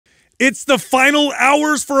It's the final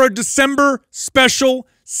hours for our December special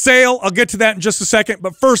sale. I'll get to that in just a second.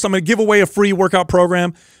 But first, I'm going to give away a free workout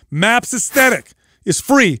program. MAPS Aesthetic is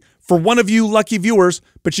free for one of you lucky viewers,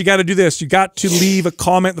 but you got to do this. You got to leave a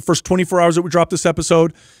comment the first 24 hours that we drop this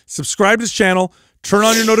episode. Subscribe to this channel. Turn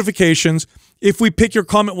on your notifications. If we pick your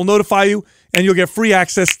comment, we'll notify you, and you'll get free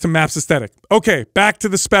access to MAPS Aesthetic. Okay, back to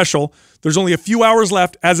the special. There's only a few hours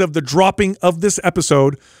left as of the dropping of this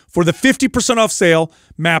episode for the 50% off sale,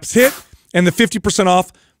 MAPS Hit, and the 50%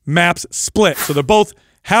 off MAPS Split. So they're both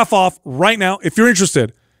half off right now. If you're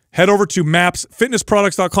interested, head over to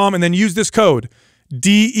mapsfitnessproducts.com and then use this code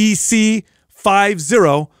DEC50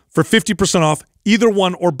 for 50% off either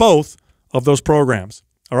one or both of those programs.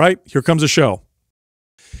 All right, here comes the show.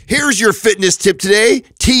 Here's your fitness tip today.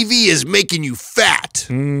 TV is making you fat.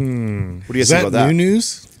 What do you think about that? New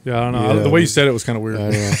news? Yeah, I don't know. Yeah. The way you said it was kind of weird.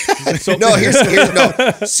 So, no,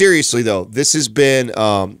 seriously though, this has been,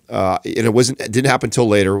 and it didn't happen until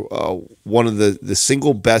later. One of the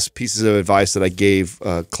single best pieces of advice that I gave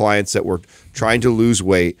clients that were trying to lose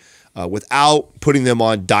weight without putting them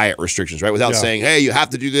on diet restrictions, right? Without saying, hey, you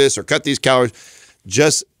have to do this or cut these calories.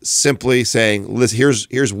 Just simply saying, listen,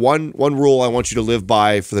 here's one rule I want you to live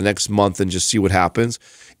by for the next month and just see what happens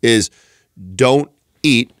is don't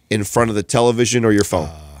eat in front of the television or your phone.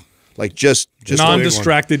 Like just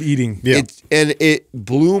non-distracted eating. Yeah. It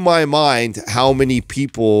blew my mind how many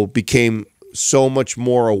people became so much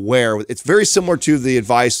more aware. It's very similar to the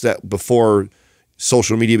advice that before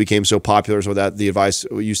social media became so popular, so that the advice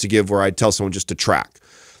we used to give where I'd tell someone just to track.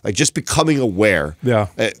 Like just becoming aware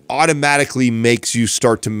it automatically makes you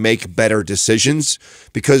start to make better decisions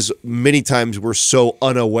because many times we're so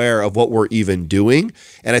unaware of what we're even doing.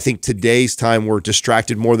 And I think today's time we're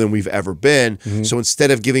distracted more than we've ever been. So instead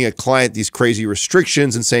of giving a client these crazy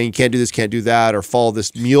restrictions and saying you can't do this, can't do that, or follow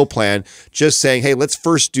this meal plan, just saying, hey, let's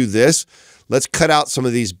first do this. Let's cut out some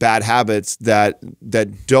of these bad habits that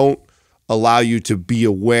don't allow you to be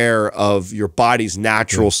aware of your body's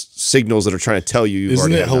natural signals that are trying to tell you.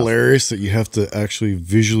 Isn't it hilarious that you have to actually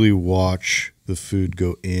visually watch the food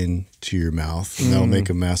go into your mouth, and that'll make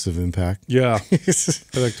a massive impact? Yeah,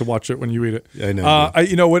 I like to watch it when you eat it. I know.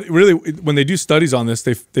 You know what? Really, when they do studies on this,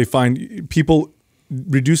 they find people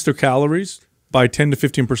reduce their calories by 10 to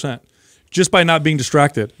 15% just by not being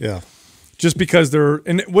distracted. Yeah. Just because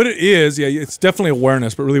and what it is, it's definitely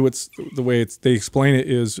awareness, but really what's the way they explain it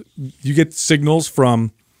is you get signals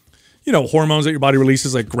from, hormones that your body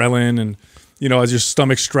releases like ghrelin, and, as your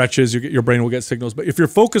stomach stretches, your brain will get signals. But if you're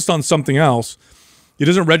focused on something else, it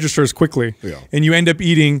doesn't register as quickly. Yeah. And you end up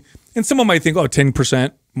eating, and someone might think,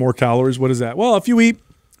 10% more calories, what is that? Well, if you eat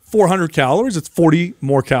 400 calories, it's 40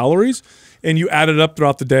 more calories. And you add it up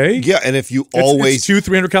throughout the day. Yeah, and if you always... It's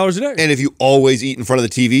 200-300 calories a day. And if you always eat in front of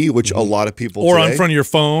the TV, which a lot of people Or today, in front of your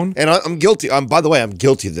phone. And I'm guilty. By the way, I'm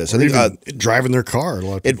guilty of this. Or I think driving their car. A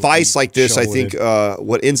lot of advice like this, I think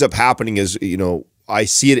what ends up happening is, I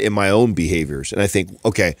see it in my own behaviors. And I think,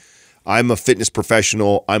 okay, I'm a fitness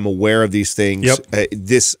professional. I'm aware of these things. Yep.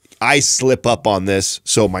 I slip up on this,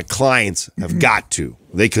 so my clients have got to.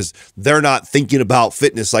 Because they're not thinking about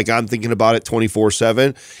fitness like I'm thinking about it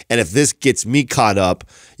 24/7. And if this gets me caught up,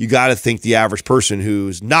 you got to think the average person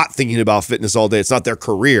who's not thinking about fitness all day, it's not their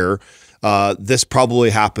career, this probably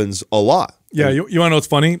happens a lot. Yeah, you want to know what's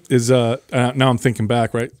funny is now I'm thinking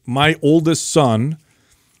back, right? My oldest son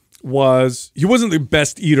he wasn't the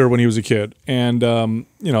best eater when he was a kid. And,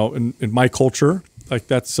 in my culture, like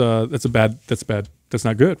that's bad. That's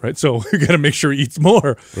not good, right? So you got to make sure he eats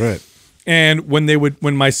more. Right. And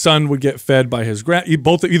when my son would get fed by his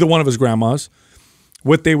either one of his grandmas,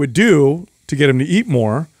 what they would do to get him to eat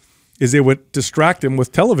more is they would distract him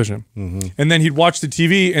with television, and then he'd watch the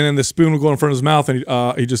TV, and then the spoon would go in front of his mouth, and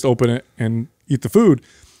he'd just open it and eat the food.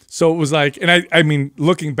 So it was like, and I mean,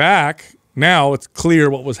 looking back now, it's clear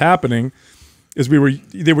what was happening is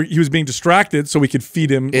he was being distracted so we could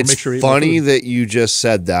feed him. It's make sure he funny that you just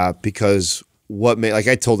said that because. Like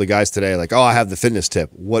I told the guys today, like, I have the fitness tip.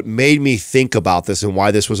 What made me think about this and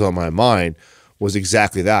why this was on my mind was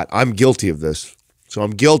exactly that. I'm guilty of this. So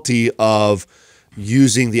I'm guilty of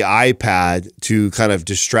using the iPad to kind of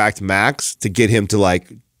distract Max to get him to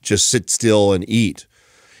like just sit still and eat.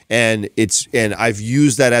 And I've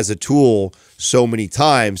used that as a tool so many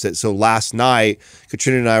times that last night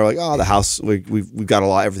Katrina and I were like, the house we've got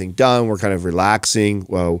everything done. We're kind of relaxing.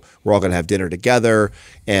 Well, we're all gonna have dinner together.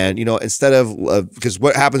 And instead of because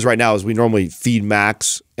what happens right now is we normally feed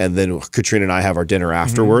Max and then Katrina and I have our dinner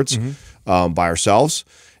afterwards by ourselves.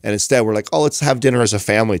 And instead we're like, let's have dinner as a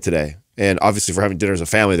family today. And obviously, if we're having dinner as a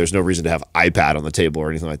family, there's no reason to have iPad on the table or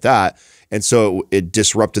anything like that. And so it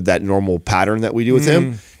disrupted that normal pattern that we do with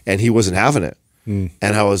him. and he wasn't having it. And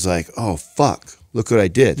I was like, oh fuck, look what I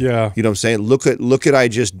did. Yeah. You know what I'm saying? Look at I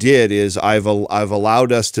just did is I've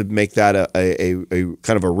allowed us to make that a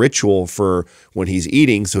kind of a ritual for when he's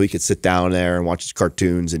eating, so he could sit down there and watch his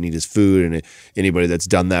cartoons and eat his food. And anybody that's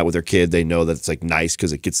done that with their kid, they know that it's like nice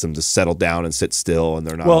because it gets them to settle down and sit still, and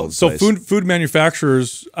they're not. Well, so food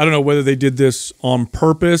manufacturers, I don't know whether they did this on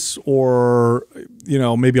purpose or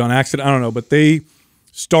maybe on accident. I don't know, but they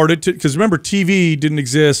started to, because remember, TV didn't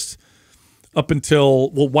exist up until,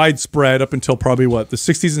 widespread up until probably what, the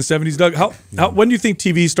 60s and 70s, Doug? When do you think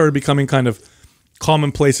TV started becoming kind of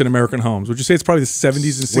commonplace in American homes? Would you say it's probably the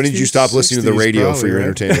 70s and 60s? When did you stop listening to the radio probably, for your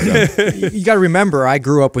entertainment? You got to remember, I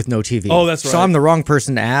grew up with no TV. Oh, that's right. So I'm the wrong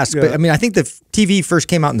person to ask. Yeah. But I mean, I think the TV first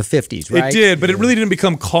came out in the 50s, right? It did, but it really didn't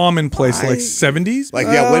become commonplace like 70s. Like,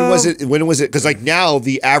 when was it? When was it? Because like now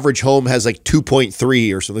the average home has like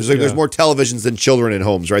 2.3 or something. There's more televisions than children in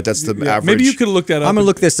homes, right? That's the average. Maybe you could have looked that up. I'm going to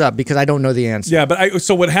look this up because I don't know the answer. Yeah, but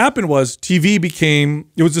so what happened was TV became,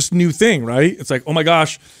 it was this new thing, right? It's like, oh my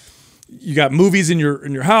gosh, you got movies in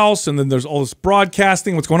your house, and then there's all this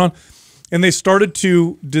broadcasting, what's going on? And they started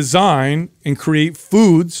to design and create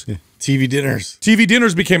foods. Yeah. TV dinners. TV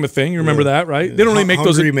dinners became a thing. You remember that, right? They don't really make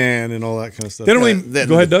those. Hungry Man and all that kind of stuff. They don't really.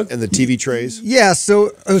 Go ahead, Doug. And the TV trays. Yeah, so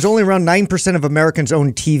it was only around 9% of Americans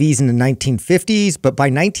owned TVs in the 1950s, but by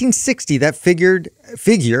 1960, that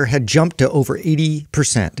figure had jumped to over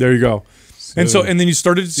 80%. There you go. And then you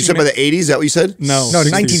started to see. You said by the 80s? Is that what you said? No, No,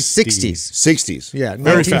 60s. 1960s. 60s. Yeah,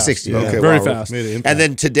 Very fast. 1960s. Okay, Yeah. very wow. fast. Made an impact. And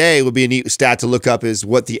then today would be a neat stat to look up is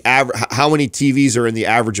what the average, how many TVs are in the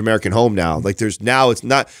average American home now. Like it's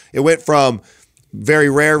not, it went from very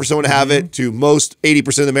rare for someone to have it to most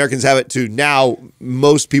 80% of Americans have it to now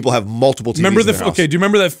most people have multiple TVs Remember in their house. do you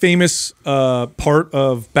remember that famous part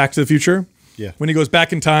of Back to the Future? Yeah. When he goes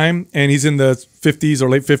back in time and he's in the 50s or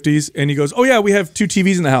late 50s and he goes, oh yeah, we have 2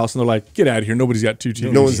 TVs in the house. And they're like, get out of here. Nobody's got 2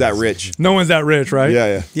 TVs. No one's that rich. No one's that rich, right? Yeah,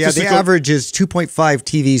 yeah. Yeah, Just the to go- average is 2.5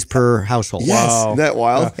 TVs per household. Yes. Wow. Isn't that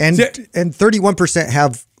wild? And See- 31%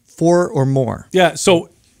 have 4 or more. Yeah, so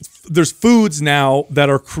there's foods now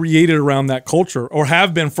that are created around that culture or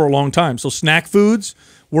have been for a long time. So snack foods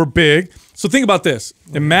were big. So think about this.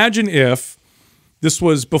 Imagine if this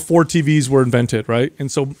was before TVs were invented, right?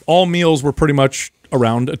 And so all meals were pretty much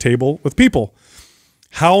around a table with people.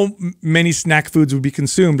 How many snack foods would be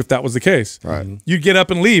consumed if that was the case? Right. You'd get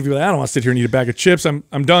up and leave. You're like, I don't want to sit here and eat a bag of chips. I'm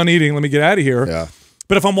done eating. Let me get out of here. Yeah.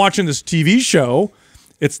 But if I'm watching this TV show,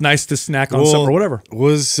 it's nice to snack on something or whatever.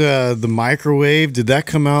 Was the microwave, did that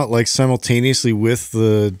come out like simultaneously with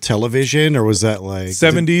the television, or was that like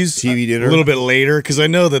 70s. TV dinner. a little bit later? Because I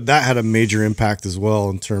know that had a major impact as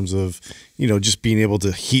well in terms of, just being able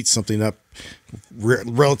to heat something up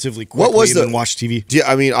relatively quickly What was and then watch TV. Yeah,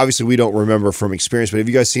 I mean, obviously we don't remember from experience, but have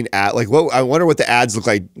you guys seen I wonder what the ads look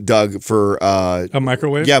like, Doug, for A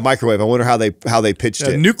microwave? Yeah, microwave. I wonder how they pitched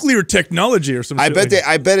it. Nuclear technology or something. I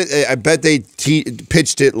bet they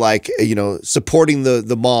pitched it like supporting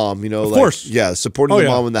the mom, Of course. yeah, supporting the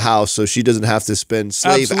mom in the house so she doesn't have to spend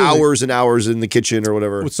slave Absolutely. hours and hours in the kitchen or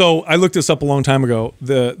whatever. So I looked this up a long time ago.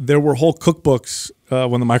 There were whole cookbooks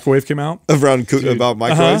when the microwave came out. About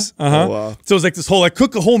microwaves. Oh, wow. So it's like this whole,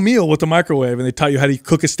 cook a whole meal with the microwave, and they taught you how to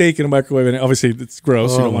cook a steak in a microwave, and obviously it's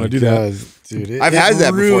gross. you don't want to do that. Dude, I've had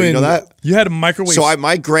that before. You know that? You had a microwave. So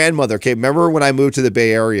my grandmother. Okay, remember when I moved to the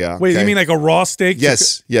Bay Area? Wait, okay? you mean like a raw steak?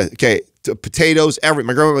 Yes. Yeah. Okay. Potatoes, everything.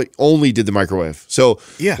 My grandmother only did the microwave. So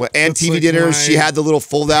Yeah, and that's TV like dinners, my she had the little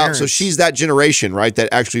fold out. So parents. she's that generation, right? That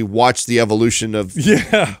actually watched the evolution of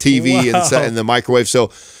Yeah. TV Wow. and the microwave.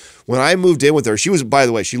 So when I moved in with her, she was, by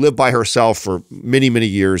the way, she lived by herself for many, many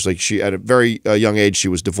years. Like she, at a very young age, she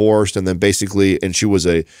was divorced, and then and she was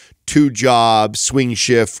a 2-job, swing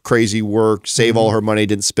shift, crazy work, save all her money,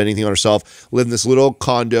 didn't spend anything on herself, lived in this little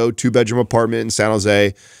condo, 2-bedroom apartment in San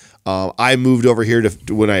Jose. I moved over here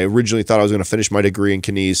to when I originally thought I was going to finish my degree in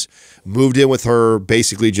kines, moved in with her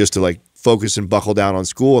basically just to focus and buckle down on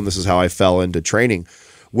school. And this is how I fell into training.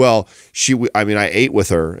 Well, I ate with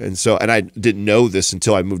her, and I didn't know this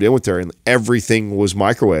until I moved in with her, and everything was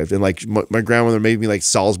microwaved. And my grandmother made me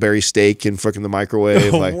Salisbury steak in fucking the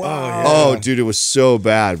microwave. Oh, dude, it was so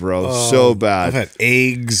bad, bro, so bad. I've had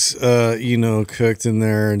eggs, cooked in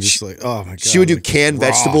there, and just oh my god. She would do canned raw.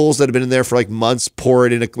 vegetables that had been in there for months, pour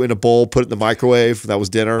it in a bowl, put it in the microwave. That was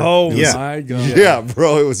dinner. Oh Yeah. my God. yeah,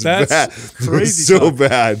 bro, it was That's bad. It was crazy so stuff.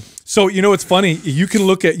 bad. So it's funny. You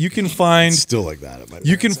can find. Still like that. At my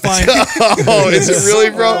You can find. Oh, is it really,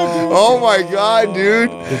 bro? Oh my god, dude.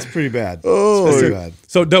 It's pretty bad. Oh. it's pretty bad.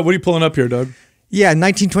 So Doug, what are you pulling up here, Doug? Yeah, in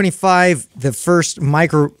 1925, the first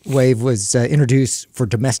microwave was introduced for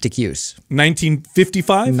domestic use.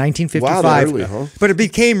 1955? In 1955. Wow, that early, huh? But it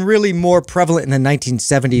became really more prevalent in the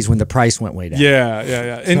 1970s when the price went way down.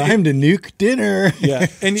 Yeah. And, Time to nuke dinner. yeah.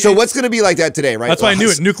 And So what's going to be like that today, right? that's why I knew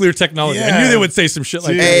it. Nuclear technology. I knew Yeah. they would say some shit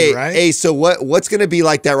like that. Hey, right? hey, so what's going to be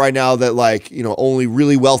like that right now that like, only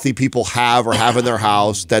really wealthy people have or have in their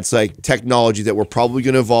house that's like technology that we're probably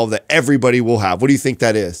going to evolve that everybody will have? What do you think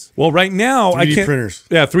that is? Well, right now, I 3D can't. printers.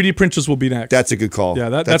 Yeah, 3D printers will be next. That's a good call. Yeah,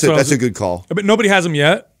 that's that's what I was- a good call. But nobody has them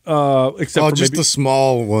yet, except for Just maybe. the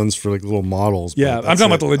small ones for like little models. Yeah, but I'm that's talking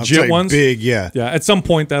about it. the legit I'm talking ones. Big, yeah. Yeah, at some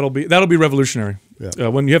point that'll be revolutionary. Yeah.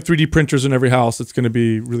 When you have 3D printers in every house, it's going to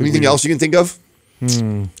be really. Anything weird. else you can think of?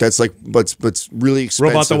 That's like, but really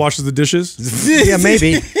expensive. Robot that washes the dishes. Yeah,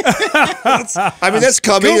 maybe. I mean, that's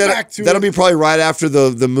coming. Go back to That'll it. be probably right after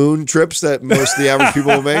the moon trips that most of the average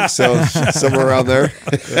people will make. So somewhere around there.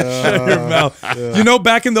 Your mouth.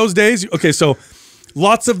 Back in those days. Okay, so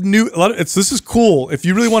lots of new. This is cool. If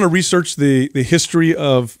you really want to research the history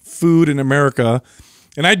of food in America,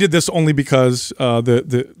 and I did this only because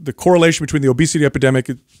the correlation between the obesity epidemic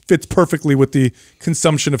fits perfectly with the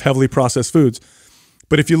consumption of heavily processed foods.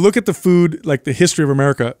 But if you look at the food, like the history of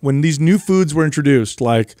America, when these new foods were introduced,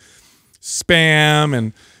 like Spam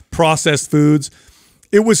and processed foods,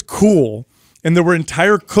 it was cool. And there were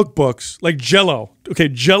entire cookbooks, like Jell-O. Okay,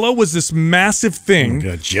 Jell-O was this massive thing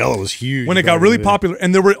Yeah, Jello was huge. when it got really popular.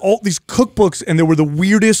 And there were all these cookbooks, and there were the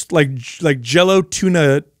weirdest, like Jell-O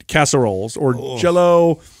tuna casseroles or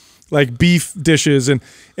Jell-O like beef dishes, and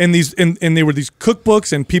they were these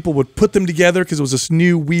cookbooks, and people would put them together because it was this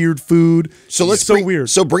new weird food. So let's weird.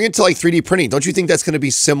 So bring it to like 3D printing. Don't you think that's going to be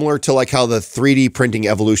similar to like how the 3D printing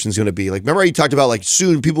evolution is going to be? Like, remember how you talked about like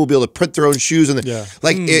soon people will be able to print their own shoes and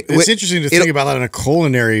It's interesting to think about that in a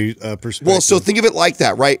culinary perspective. Well, so think of it like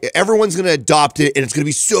that, right? Everyone's going to adopt it, and it's going to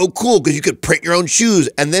be so cool because you could print your own shoes,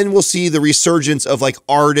 and then we'll see the resurgence of like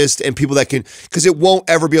artists and people that can, because it won't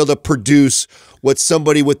ever be able to produce what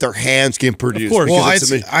somebody with their hands can produce. Of course. Well,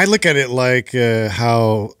 because I look at it like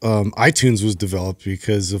how iTunes was developed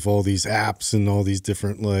because of all these apps and all these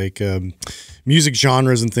different like music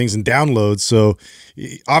genres and things and downloads. So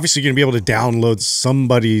obviously you're going to be able to download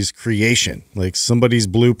somebody's creation, like somebody's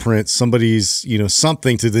blueprint, somebody's,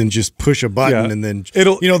 something to then just push a button Yeah. and then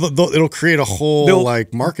It'll- it'll create a whole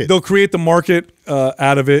like market. They'll create the market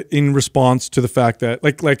out of it in response to the fact that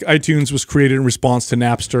like iTunes was created in response to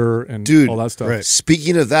Napster and all that stuff. right.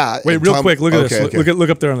 Speaking of that, Wait, and real Tom- quick, look at this. okay. Look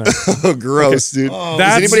up there on there. Oh, gross, dude. Does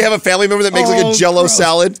That's- anybody have a family member that makes like a Oh, Jell-O gross.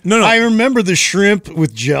 salad? No. I remember the shrimp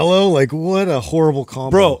with Jello. Like, what a horrible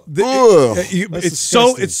combo, Bro, Ugh. That's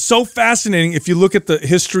it's so fascinating if you look at the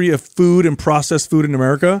history of food and processed food in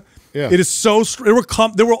America. Yeah. It is so there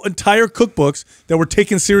were entire cookbooks that were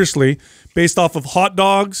taken seriously based off of hot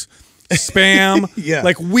dogs, Spam, Yeah.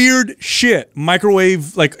 like weird shit.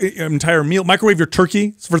 Microwave like entire meal, microwave your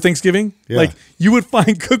turkey for Thanksgiving. Yeah. Like you would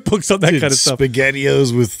find cookbooks on that kind of stuff.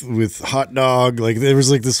 SpaghettiOs with hot dog. Like there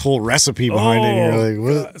was like this whole recipe behind it. And you're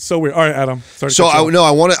like, what? God, so weird. All right, Adam. Sorry. So I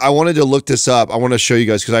wanted to look this up. I want to show you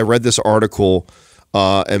guys because I read this article,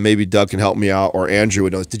 and maybe Doug can help me out or Andrew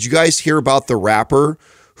would know. Did you guys hear about the rapper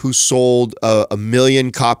who sold 1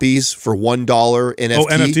 million copies for $1 NFT? Oh,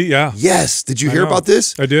 NFT, yeah. Yes. Did you hear know. about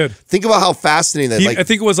this? I did. Think about how fascinating that. I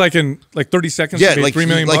think it was like in 30 seconds. Yeah, he made like $3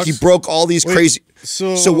 million. like he broke all these crazy.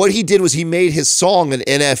 so- what he did was he made his song an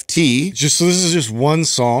NFT. So this is just one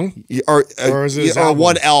song. Or is it his or album?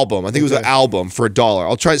 one album. I think it was an album for $1.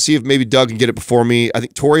 I'll try to see if maybe Doug can get it before me. I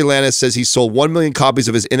think Tory Lanez says he sold 1 million copies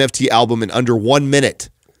of his NFT album in under 1 minute.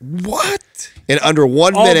 What? In under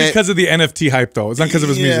 1 All minute. because of the NFT hype, though. It's not because of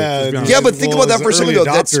his music. let's be honest. Yeah, but think about that for something though.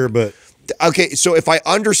 That's But okay. So if I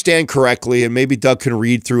understand correctly, and maybe Doug can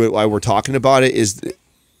read through it while we're talking about it, is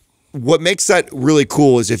what makes that really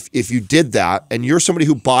cool is if you did that and you're somebody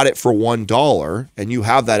who bought it for $1 and you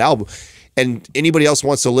have that album, and anybody else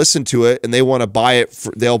wants to listen to it and they want to buy it,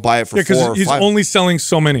 they'll buy it for $4 or because he's $5. only selling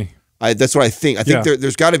so many. That's what I think. I think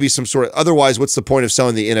there's got to be some sort of, otherwise what's the point of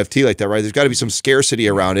selling the NFT like that, right? There's got to be some scarcity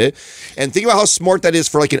around it. And think about how smart that is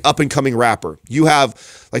for like an up and coming rapper. You have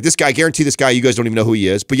like this guy, I guarantee this guy, you guys don't even know who he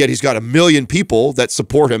is, but yet he's got 1 million people that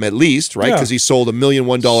support him at least, right? Yeah. Because he sold $1 million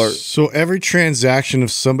 $1. so every transaction of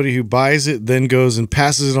somebody who buys it then goes and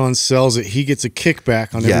passes it on, sells it, he gets a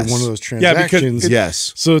kickback on Yes. every one of those Yeah, because transactions.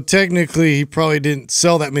 Yes. So technically, he probably didn't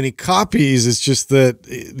sell that many copies. It's just that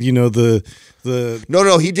the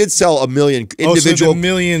No, he did sell 1 million individual. so the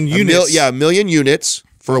million units. 1 million units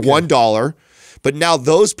for $1. But now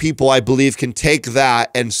those people, I believe, can take that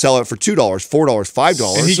and sell it for $2, $4,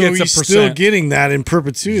 $5. And he so gets a he's still percent. getting that in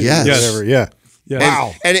perpetuity. Yes. Whatever. Yeah. Yeah.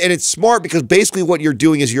 Wow. And it's smart because basically what you're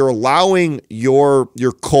doing is you're allowing your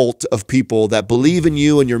cult of people that believe in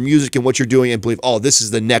you and your music and what you're doing and believe, oh, this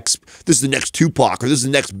is the next Tupac or this is the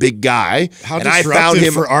next big guy. How and disruptive I found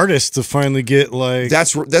him for artists to finally get like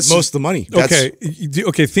that's most of the money.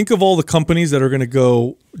 Okay, think of all the companies that are going to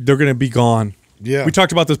go. They're going to be gone. Yeah. We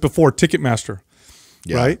talked about this before. Ticketmaster.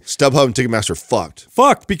 Yeah. Right? StubHub and Ticketmaster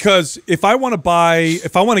fucked. Because if I want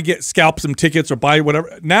to get scalp some tickets or buy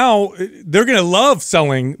whatever, now they're going to love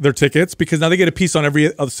selling their tickets because now they get a piece on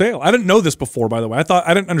every other sale. I didn't know this before, by the way.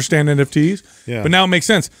 I didn't understand NFTs, but now it makes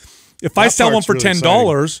sense. If I sell one for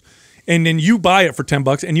 $10 and then you buy it for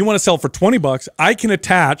 $10 and you want to sell it for $20, I can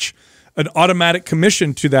attach an automatic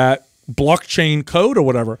commission to that blockchain code or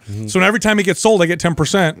whatever. So every time it gets sold, I get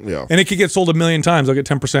 10%. Yeah. And it could get sold a million times. I'll get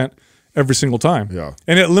 10% every single time. Yeah.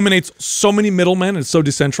 And it eliminates so many middlemen. It's so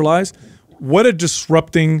decentralized. What a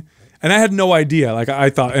disrupting. And I had no idea. Like I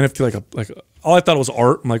thought NFT, like all I thought was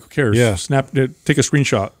art. I'm like, who cares? Yeah. Snap it, take a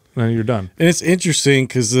screenshot, and then you're done. And it's interesting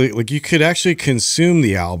because like you could actually consume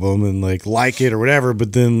the album and like it or whatever,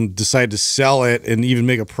 but then decide to sell it and even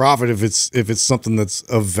make a profit if it's something that's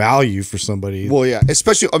of value for somebody. Well, yeah,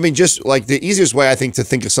 especially just like the easiest way I think to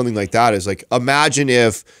think of something like that is like imagine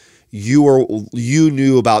if you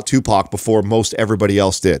knew about Tupac before most everybody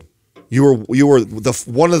else did. You were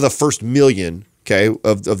one of the first million, okay,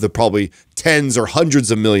 of the probably tens or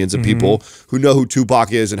hundreds of millions of people who know who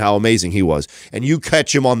Tupac is and how amazing he was. And you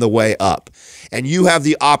catch him on the way up. And you have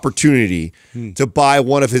the opportunity to buy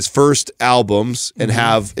one of his first albums and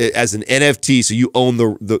have it as an NFT, so you own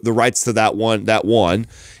the rights to that one,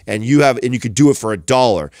 and you could do it for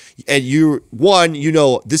 $1. And you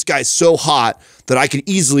know this guy's so hot that I can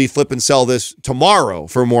easily flip and sell this tomorrow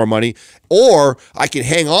for more money, or I can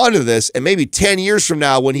hang on to this and maybe 10 years from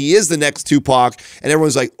now when he is the next Tupac and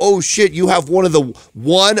everyone's like, oh shit, you have one of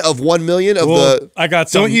 1 million of I got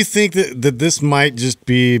some. Don't you think that this might just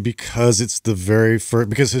be because it's the very first,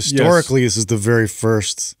 because historically this is the very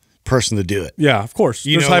first person to do it? Yeah, of course.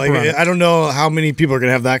 You know, like, I don't know how many people are going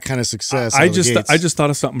to have that kind of success. I just thought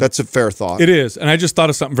of something. That's a fair thought. It is. And I just thought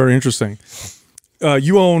of something very interesting.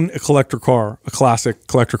 You own a classic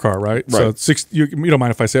collector car, right? Right. So you don't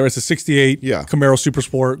mind if I say it, right? It's a 68 Camaro Super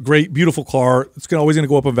Sport, great, beautiful car. It's always going to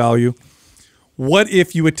go up in value. What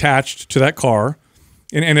if you attached to that car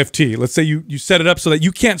an NFT? Let's say you set it up so that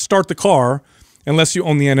you can't start the car unless you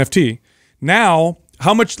own the NFT. Now,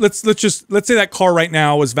 how much? Let's say that car right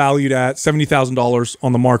now is valued at $70,000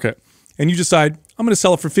 on the market, and you decide I'm going to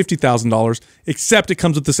sell it for $50,000. Except it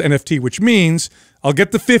comes with this NFT, which means I'll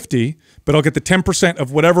get the 50, but I'll get the 10%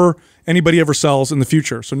 of whatever anybody ever sells in the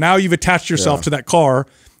future. So now you've attached yourself to that car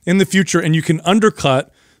in the future, and you can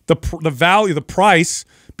undercut the value, the price,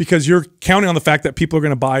 because you're counting on the fact that people are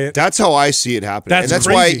going to buy it. That's how I see it happening. That's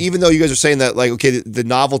crazy. Why, even though you guys are saying that, like, okay, the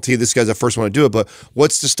novelty, this guy's the first one to do it, but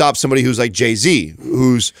what's to stop somebody who's like Jay-Z,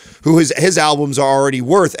 his albums are already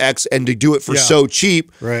worth X, and to do it for so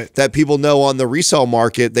cheap that people know on the resale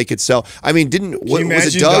market they could sell. I mean,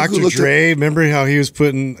 was it Doug Dr. Dre? Remember how he was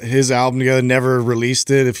putting his album together, never released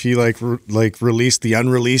it? If he released the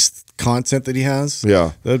unreleased content that he has,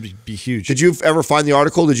 that'd be huge. Did you ever find the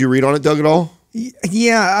article? Did you read on it, Doug, at all?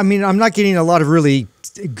 Yeah, I mean, I'm not getting a lot of really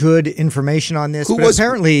good information on this, but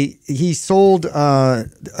apparently he sold a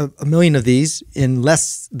million of these in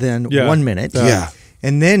less than 1 minute.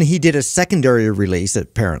 And then he did a secondary release,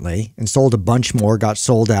 apparently, and sold a bunch more, got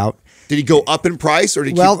sold out. Did he go up in price? Or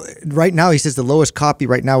did right now he says the lowest copy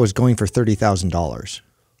right now is going for $30,000.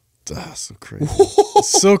 That's so crazy.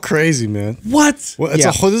 So crazy, man. What? Well,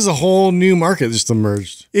 this is a whole new market that just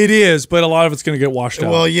emerged. It is, but a lot of it's going to get washed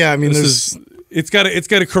out. Well, yeah, I mean, it's got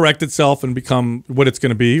to correct itself and become what it's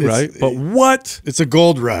going to be, right? But what? It's a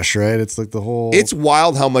gold rush, right? It's like the whole. It's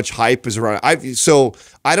wild how much hype is around. So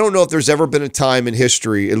I don't know if there's ever been a time in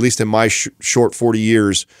history, at least in my short 40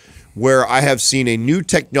 years, where I have seen a new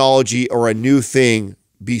technology or a new thing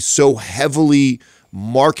be so heavily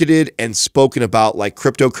marketed and spoken about, like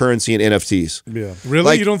cryptocurrency and NFTs. Yeah. Really?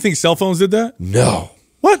 Like, you don't think cell phones did that? No.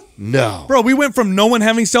 What? No. Bro, we went from no one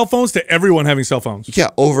having cell phones to everyone having cell phones. Yeah,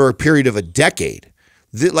 over a period of a decade.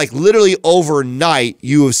 Like literally overnight,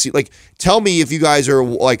 you have seen, like, tell me if you guys are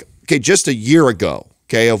like, okay, just a year ago,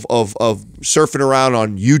 okay, of surfing around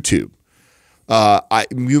on YouTube.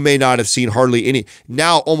 You may not have seen hardly any.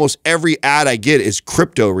 Now almost every ad I get is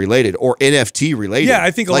crypto related or NFT related. Yeah,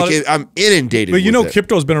 I think I'm inundated. But you with know, it.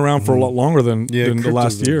 crypto's been around for a lot longer than the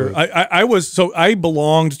last year. I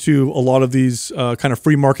belonged to a lot of these kind of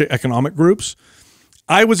free market economic groups.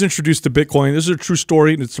 I was introduced to Bitcoin. This is a true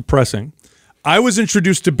story, and it's depressing. I was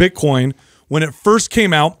introduced to Bitcoin when it first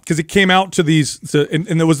came out, because it came out to these,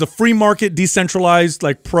 and there was the free market, decentralized,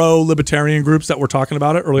 like pro-libertarian groups that were talking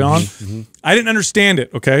about it early on. I didn't understand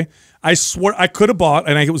it, okay? I swear I could have bought,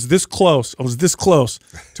 and I was this close. I was this close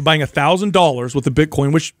to buying $1,000 with a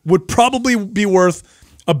Bitcoin, which would probably be worth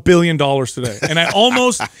 $1 billion today. And I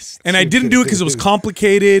almost, and I didn't do it because it was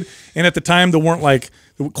complicated. And at the time, there weren't like,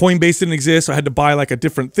 Coinbase didn't exist. So I had to buy like a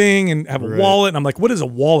different thing and have a wallet. And I'm like, what is a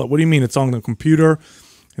wallet? What do you mean it's on the computer?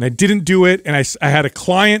 And I didn't do it. And I had a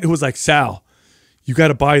client who was like, Sal, you got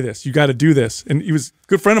to buy this. You got to do this. And he was a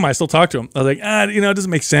good friend of mine. I still talk to him. I was like, it doesn't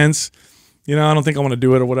make sense. I don't think I want to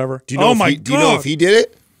do it or whatever. Do you know do you know if he did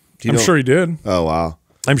it? I'm sure he did. Oh, wow.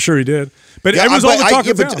 I'm sure he did. But it was all the talk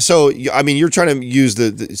of town. So, I mean, you're trying to use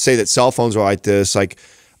say that cell phones are like this. Like,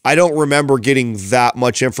 I don't remember getting that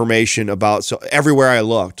much information about, so everywhere I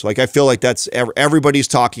looked. Like, I feel like that's, everybody's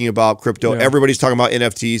talking about crypto. Yeah. Everybody's talking about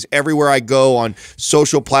NFTs. Everywhere I go on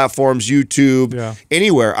social platforms, YouTube,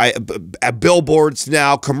 anywhere. At billboards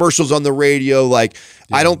now, commercials on the radio. Like,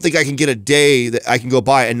 I don't think I can get a day that I can go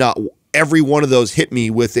by and not every one of those hit me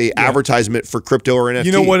with a advertisement for crypto or NFT.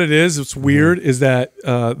 You know what it is? It's weird is that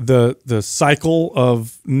the cycle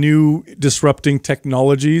of new disrupting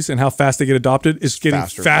technologies and how fast they get adopted is getting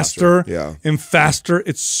faster and faster.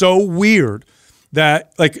 It's so weird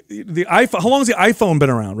that like the iPhone, how long has the iPhone been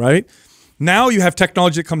around, right? Now you have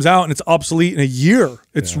technology that comes out and it's obsolete in a year.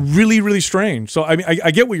 It's really, really strange. So I mean,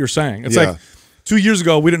 I get what you're saying. It's like 2 years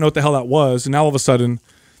ago, we didn't know what the hell that was. And now all of a sudden,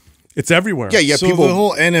 it's everywhere. Yeah. So the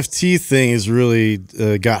whole NFT thing is really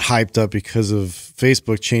got hyped up because of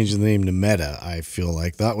Facebook changing the name to Meta. I feel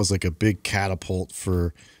like that was like a big catapult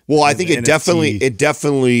for. Well, I think it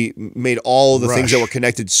definitely made all of the things that were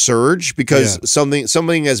connected surge because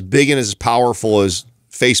something as big and as powerful as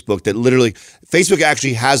Facebook that literally Facebook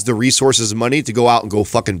actually has the resources and money to go out and go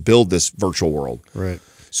fucking build this virtual world. Right.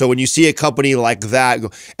 So when you see a company like that,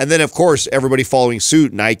 and then of course everybody following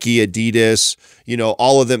suit, Nike, Adidas,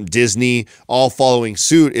 all of them, Disney, all following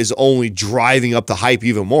suit is only driving up the hype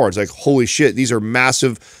even more. It's like, holy shit, these are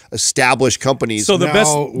massive established companies. So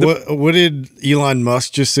what did Elon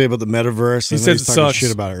Musk just say about the metaverse? He said he's talking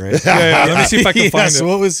shit about it, right? Let me see if I can find it. So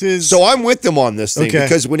what was his? So I'm with them on this thing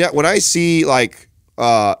because when I see like,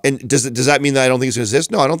 and does that mean that I don't think it's going to exist?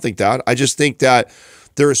 No, I don't think that. I just think that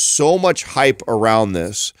there's so much hype around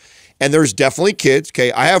this. And there's definitely kids.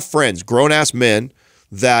 Okay, I have friends, grown-ass men,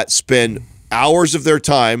 that spend hours of their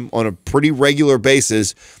time on a pretty regular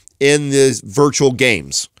basis in these virtual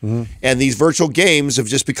games. And these virtual games have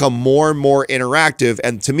just become more and more interactive.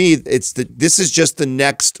 And to me, this is just the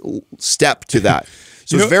next step to that.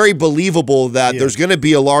 So it's very believable that there's going to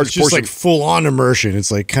be a large portion. It's like full-on immersion.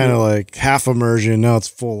 It's like kind of like half immersion. Now it's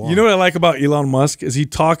full-on. You know what I like about Elon Musk is he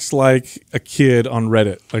talks like a kid on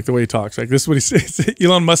Reddit, like the way he talks. Like this is what he says.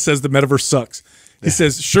 Elon Musk says the metaverse sucks. He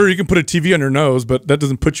says, sure, you can put a TV on your nose, but that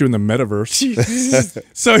doesn't put you in the metaverse.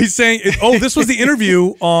 So he's saying, this was the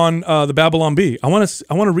interview on the Babylon Bee. I want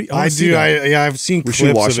to read. I've seen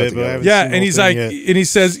clips of it, but I haven't seen and he's like, and he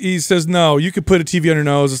says, no, you could put a TV on your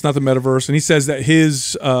nose. It's not the metaverse. And he says that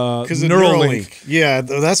his Neuralink. Yeah,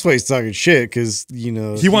 that's why he's talking shit because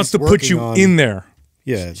he wants to put you in there.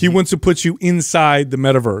 Yeah, he wants to put you inside the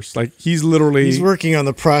metaverse. Like he's working on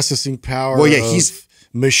the processing power. Well, he's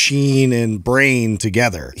machine and brain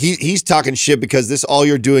together. He's talking shit because this all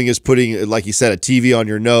you're doing is putting, like you said, a TV on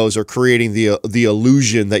your nose or creating the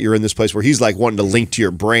illusion that you're in this place where he's like wanting to link to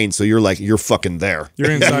your brain, so you're like you're fucking there.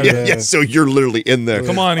 You're inside. So you're literally in there.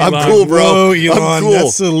 Come on, Elon. I'm cool, bro. Whoa, Elon, I'm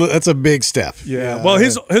cool. That's a big step. Yeah. Well,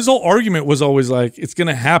 his whole argument was always like it's going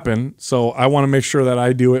to happen, so I want to make sure that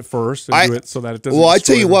I do it first and do it so that it doesn't. Well, I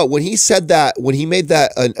tell you what, when he said that, when he made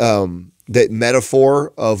that that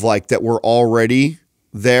metaphor of like that we're already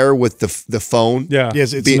there with the phone. Yeah.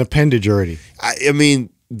 Yes, it's an appendage already. I mean,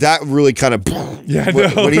 that really kind of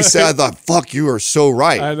when he said, I thought, fuck, you are so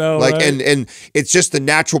right. I know. Like right? and it's just the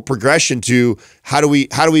natural progression to how do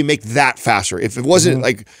we make that faster? If it wasn't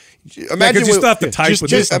like imagine you still have to type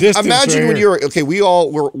with imagine when you're we've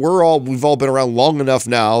all been around long enough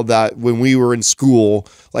now that when we were in school,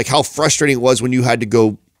 like how frustrating it was when you had to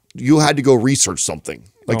go research something.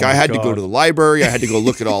 Like I had to go to the library. I had to go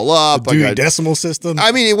look it all up. Dewey Decimal System.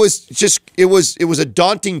 I mean, it was a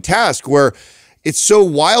daunting task where it's so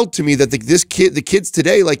wild to me that the kids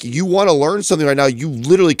today, like you want to learn something right now, you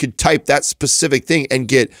literally could type that specific thing and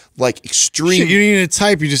get like extreme. Shit, you don't need to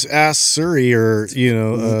type. You just ask Siri or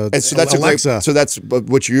and so that's Alexa. So that's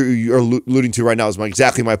what you're alluding to right now is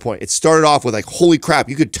exactly my point. It started off with like, holy crap,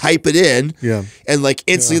 you could type it in, and like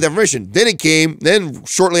instantly the information. Then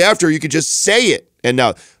shortly after you could just say it. And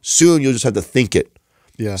now soon you'll just have to think it.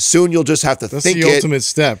 Yeah. Soon you'll just have to That's think the ultimate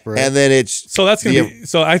step, right? and then it's so that's gonna be.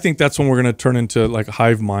 So I think that's when we're gonna turn into like a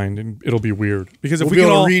hive mind, and it'll be weird because if we'll we be can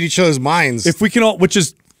able all to read each other's minds. if we can all, which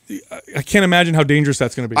is, I can't imagine how dangerous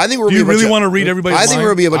that's going to be. I think we're Do you gonna be a really bunch want to of- read everybody's I think mind? we're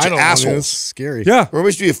gonna be a bunch I of don't know, man. assholes. It's scary. Yeah. We're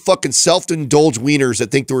supposed to be fucking self-indulged wieners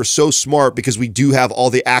that think that we're so smart because we do have all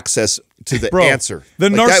the access to the Bro, answer. the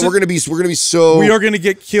Like that, narciss- we're gonna be so. We are going to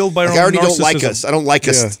get killed by our Like, I own already don't like narcissism. us. I don't like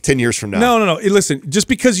us 10 years from now. No. Listen, just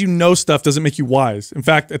because you know stuff doesn't make you wise. In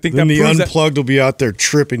fact, I think Then that the proves that. unplugged will be out there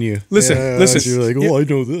tripping you. Listen. You're like, oh, I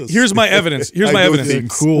know this. Here's my evidence. Here's I my know evidence.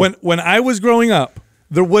 things. Cool. When I was growing up,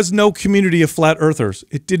 there was no community of flat earthers.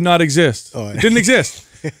 It did not exist. Oh, It didn't exist.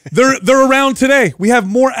 They're around today. We have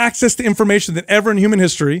more access to information than ever in human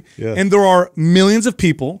history, Yeah. and there are millions of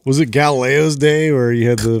people. Was it Galileo's day where you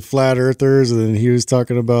had the flat earthers and then he was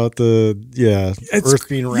talking about the Earth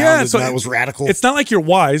being rounded so and that was radical? It's not like you're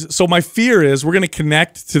wise. So my fear is we're going to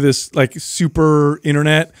connect to this like super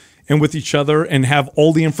internet and with each other and have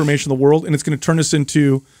all the information in the world, and it's going to turn us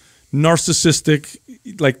into narcissistic,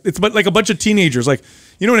 like it's like a bunch of teenagers. Like,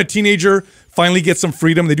 you know, when a teenager finally gets some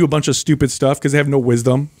freedom, they do a bunch of stupid stuff because they have no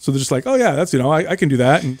wisdom. So they're just like, oh yeah, that's, I can do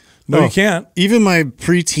that. And no, you can't. Even my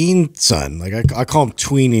preteen son, like I call him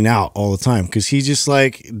tweening out all the time because he just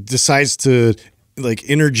like decides to like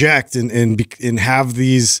interject and have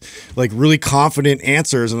these like really confident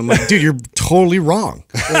answers, and I'm like, dude, you're totally wrong.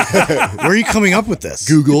 Like, where are you coming up with this?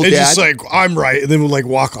 Google, and Dad. just like I'm right, and then we'll like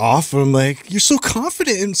walk off, and I'm like, you're so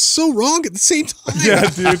confident and so wrong at the same time. Yeah,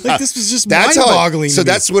 dude. Like this was just That's mind-boggling. So to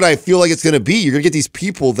me. that's what I feel like it's going to be. You're going to get these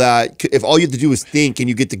people that if all you have to do is think and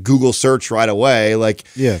you get the Google search right away, like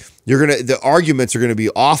the arguments are going to be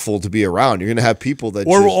awful to be around. You're going to have people that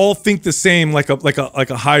Or we'll all think the same, like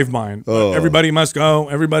a hive mind. Everybody must go.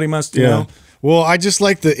 Everybody must, you know. Well, I just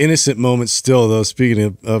like the innocent moments still, though.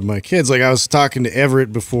 Speaking of my kids, like I was talking to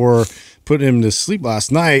Everett before putting him to sleep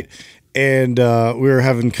last night, and we were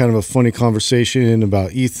having kind of a funny conversation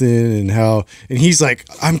about Ethan and how, and he's like,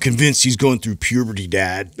 "I'm convinced he's going through puberty,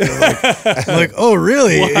 Dad." I'm like, "Oh,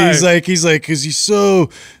 really?" Why? He's like, because he's so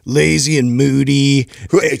lazy and moody.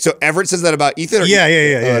 So Everett says that about Ethan? Or Yeah.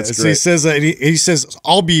 that's So great. he says that, and he says,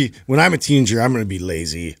 when I'm a teenager, I'm going to be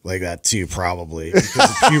lazy like that too, probably because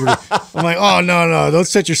of puberty. I'm like, oh no, don't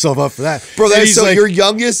set yourself up for that, Bro, And that's he's so like, your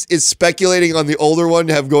youngest is speculating on the older one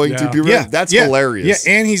to have going through puberty. That's hilarious.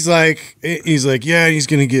 Yeah, and he's like, yeah, he's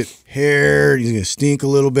gonna get hair, he's gonna stink a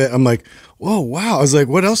little bit. I'm like, whoa, wow. I was like,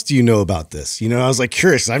 what else do you know about this? I was like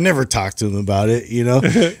curious. I've never talked to him about it.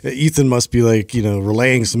 Ethan must be like,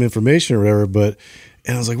 relaying some information or whatever.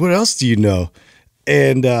 And I was like, what else do you know?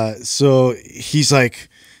 And so he's like,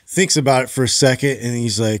 thinks about it for a second, and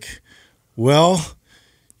he's like, well,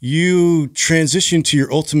 you transition to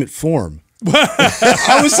your ultimate form.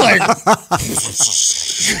 I was like,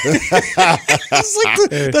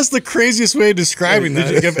 that's the craziest way of describing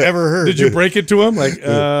that I've ever heard. Did you break it to him? Like,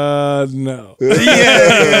 no. No,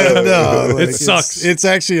 It sucks. It's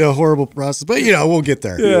actually a horrible process, but we'll get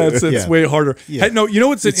there. Yeah, it's way harder. Yeah. Hey, no, you know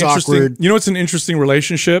what's It's interesting? awkward. You know what's an interesting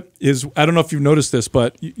relationship is, I don't know if you've noticed this,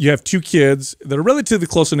 but you have two kids that are relatively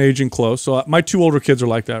close in age and close. So my two older kids are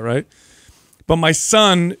like that, right? But my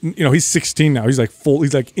son, he's 16 now. He's like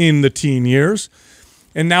in the teen years.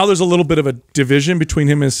 And now there's a little bit of a division between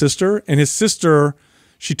him and his sister. And his sister,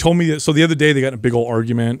 she told me that, so the other day they got in a big old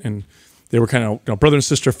argument and they were kind of brother and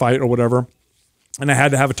sister fight or whatever. And I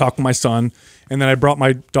had to have a talk with my son. And then I brought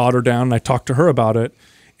my daughter down and I talked to her about it.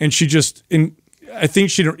 And she just, I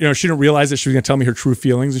think she didn't realize that she was going to tell me her true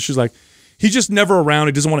feelings. And she's like, he's just never around.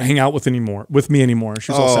 He doesn't want to hang out with me anymore.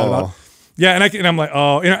 She was all sad about it. Yeah, and I'm like,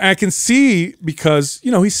 oh, and I can see because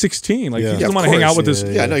he's 16, like he doesn't want to hang out with this.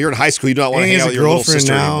 Yeah, no, you're in high school. You don't want to hang out with your little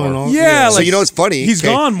sister anymore. Yeah, so it's funny. He's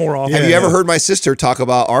gone more often. Have you ever heard my sister talk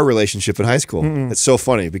about our relationship in high school? It's so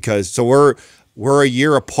funny because we're a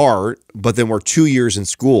year apart, but then we're 2 years in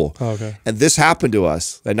school. Oh, okay. And this happened to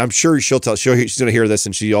us, and I'm sure she's going to hear this,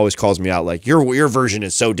 and she always calls me out like, your version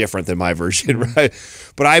is so different than my version, right?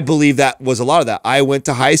 But I believe that was a lot of that. I went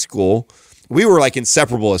to high school. We were like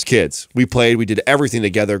inseparable as kids. We played, we did everything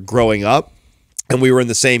together growing up, and we were in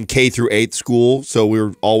the same K through 8 school, so we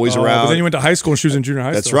were always around. But then you went to high school and she was in junior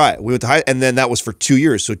high. That's right. We went to high, and then that was for 2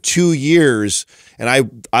 years. So 2 years, and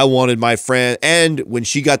I wanted my friend, and when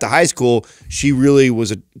she got to high school, she really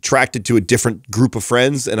was attracted to a different group of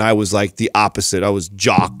friends, and I was like the opposite. I was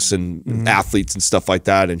jocks and athletes and stuff like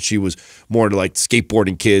that, and she was more into like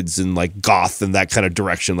skateboarding kids and like goth and that kind of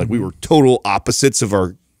direction. Like we were total opposites of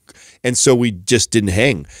our. And so we just didn't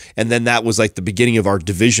hang. And then that was like the beginning of our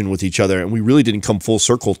division with each other. And we really didn't come full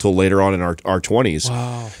circle till later on in our 20s.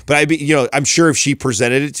 Wow. But I'm sure if she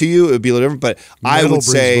presented it to you, it would be a little different. But I would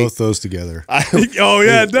say both those together. Oh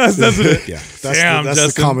yeah, it does, doesn't it? Yeah,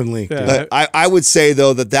 that's the common link. Yeah. I would say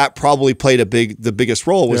though that probably played the biggest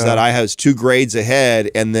role was that I was 2 grades ahead,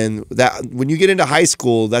 and then that when you get into high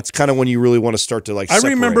school, that's kind of when you really want to start to like. I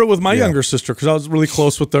remember it with my younger sister because I was really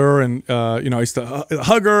close with her, and I used to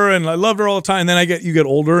hug her, and I loved her all the time. And then you get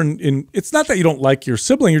older, and it's not that you don't like your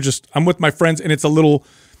sibling. I'm with my friends, and it's a little.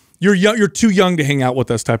 You're too young to hang out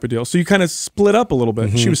with us type of deal. So you kind of split up a little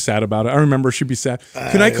bit. She was sad about it. I remember she'd be sad.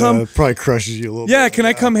 Can I come? Probably crushes you a little bit. Yeah, can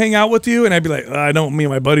I come hang out with you? And I'd be like, I know what me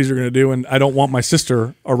and my buddies are going to do, and I don't want my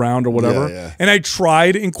sister around or whatever. Yeah. And I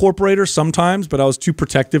tried to incorporate her sometimes, but I was too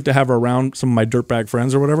protective to have her around some of my dirtbag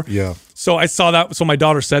friends or whatever. Yeah. So I saw that. So my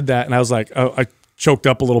daughter said that, and I was like, I choked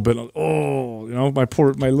up a little bit. Oh,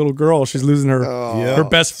 my little girl, she's losing her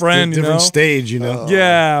best friend. Different stage,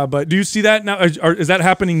 Yeah, but do you see that now? Is that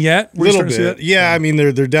happening yet? A little bit. Yeah, I mean,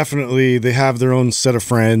 they're definitely, they have their own set of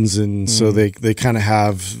friends, and so they kind of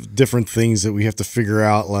have different things that we have to figure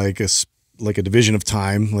out, like a division of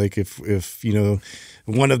time. Like if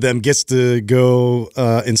one of them gets to go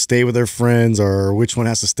and stay with their friends, or which one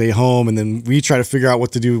has to stay home, and then we try to figure out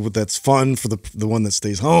what to do that's fun for the one that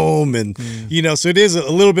stays home, and so it is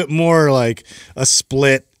a little bit more like a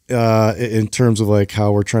split in terms of like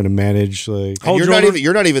how we're trying to manage. Like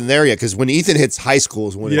you're not even there yet, because when Ethan hits high school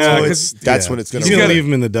is when that's when it's going to leave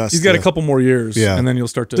him in the dust. He's got a couple more years, and then you'll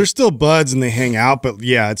start to. They're still buds and they hang out, but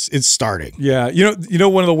it's starting. Yeah,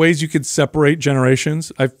 one of the ways you could separate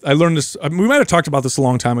generations. I learned this. We might have talked about this a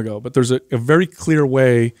long time ago, but there's a very clear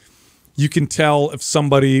way you can tell if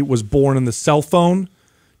somebody was born in the cell phone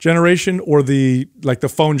generation or the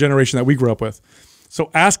phone generation that we grew up with.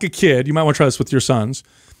 So ask a kid. You might want to try this with your sons.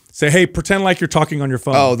 Say, hey, pretend like you're talking on your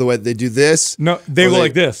phone. Oh, the way they do this? No, they go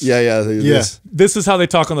like this. Yeah, they do this. This is how they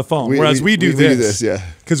talk on the phone. Whereas we do this. Yeah.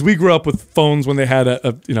 Because we grew up with phones when they had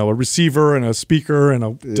a receiver and a speaker and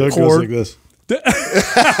a Doug cord. goes like this.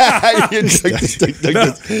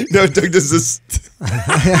 Doug does this.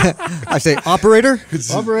 I say, operator.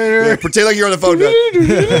 Operator. Yeah, pretend like you're on the phone.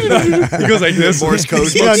 He goes like this. Morse code.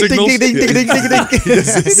 Ding, ding, ding, ding, ding, ding,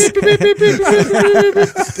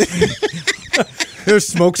 ding. There's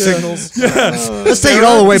smoke signals. Yeah. Let's take it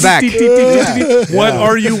all the way back. What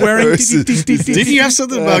are you wearing? Didn't you have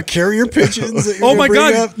something about carrier pigeons? That Oh my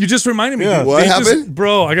God! You just reminded me. Yeah. What happened?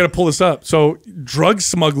 Bro, I got to pull this up. So drug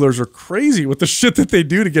smugglers are crazy with the shit that they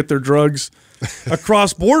do to get their drugs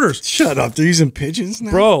across borders. Shut up! They're using pigeons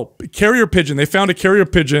now. Bro, carrier pigeon. They found a carrier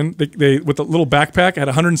pigeon. They with a little backpack had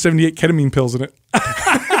 178 ketamine pills in it.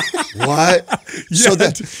 What? Yeah. So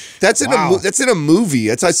that's in a movie.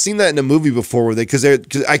 I've seen that in a movie before, where because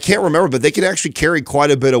I can't remember, but they could actually carry quite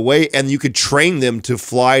a bit of weight, and you could train them to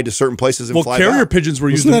fly to certain places and fly carrier back. pigeons were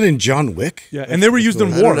used. Wasn't that in John Wick? Yeah, and they were used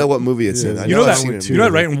in war. I don't know what movie it's in. You know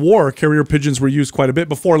that, right? In war, carrier pigeons were used quite a bit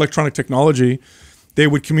before electronic technology. They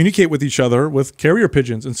would communicate with each other with carrier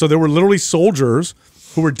pigeons, and so there were literally soldiers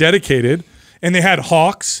who were dedicated, and they had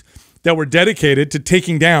hawks that were dedicated to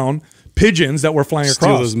taking down pigeons that were flying across.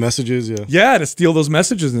 Steal those messages, yeah, to steal those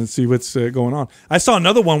messages and see what's going on. I saw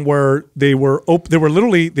another one where they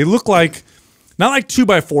looked like not like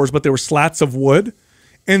 2x4s, but they were slats of wood,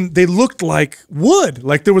 and they looked like wood.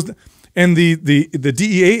 Like there was, and the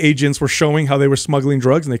DEA agents were showing how they were smuggling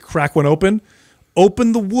drugs, and they crack one open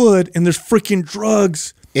the wood, and there's freaking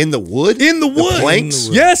drugs in the wood. In the wood, the planks.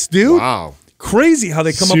 Yes, dude. Wow. Crazy how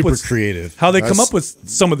they come up with creative. How they come up with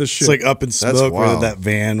some of this shit. It's like Up in Smoke, where that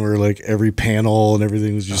van where like every panel and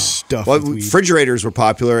everything was just stuffed. Well, with weed. refrigerators were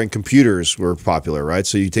popular and computers were popular, right?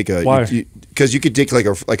 So you take because you could take like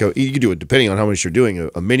a you could do it depending on how much you're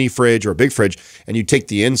doing, a mini fridge or a big fridge, and you take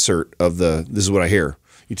the insert of this is what I hear.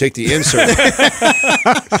 You take the insert.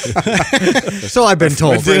 So I've been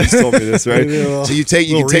told. My friends told me this, right? So you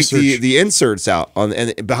can take the inserts out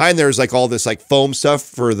and behind there's like all this like foam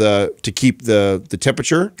stuff to keep the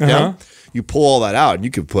temperature down. You pull all that out and you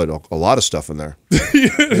could put a lot of stuff in there.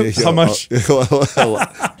 How much?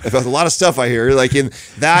 A lot of stuff I hear, like in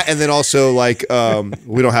that, and then also like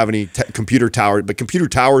we don't have any computer towers, but computer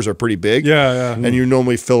towers are pretty big. Yeah. And you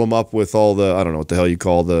normally fill them up with all the, I don't know what the hell you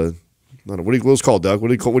call the I don't know. What do you call it, Doug? What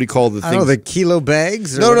do you call the thing? I don't know, the kilo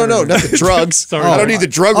bags? No, not the drugs. Sorry. I don't need the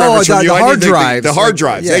drug reference from you. The I hard need drives. The hard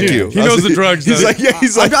drives. Yeah, Thank you. He knows the drugs. He's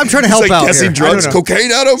like, I'm trying to help out guessing here. drugs,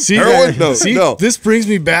 cocaine at him? Heroin? No. This brings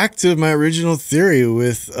me back to my original theory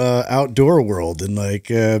with Outdoor World and like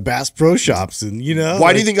Bass Pro Shops and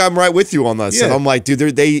Why do you think I'm right with you on that? Yeah. I'm like,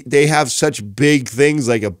 dude, they have such big things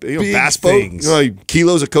like a bass boat, like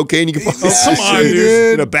kilos of cocaine you can buy. Come on,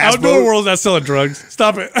 dude. In a bass Outdoor boat. World's not selling drugs.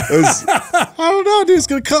 Stop it. I don't know, dude. It's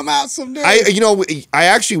gonna come out someday.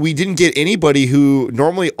 We didn't get anybody who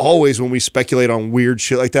normally always when we speculate on weird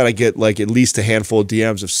shit like that, I get like at least a handful of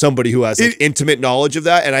DMs of somebody who has like intimate knowledge of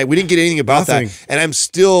that, and we didn't get anything about that. And I'm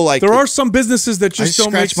still like, there are some businesses that just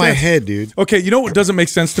don't make sense. My head, dude. Okay, you know what doesn't make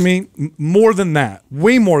sense to me? More than that,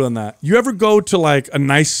 way more than that. You ever go to like a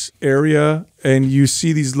nice area and you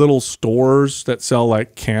see these little stores that sell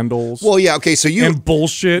like candles? Well, yeah, okay, so and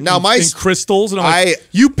bullshit now and crystals, and I'm like,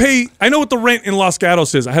 you pay. I know what the rent in Los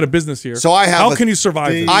Gatos is. I had a business here, so how can you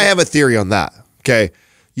survive? I have a theory on that. Okay.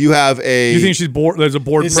 You have a. You think she's bored? There's a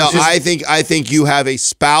board person. No, I think you have a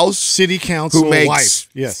spouse, city council who makes wife.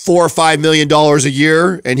 Yes. $4 or $5 million a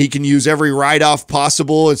year, and he can use every write-off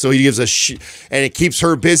possible, and so he gives and it keeps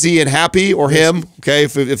her busy and happy, or him. Okay,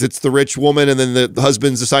 if it's the rich woman, and then the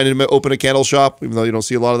husband's decided to open a candle shop, even though you don't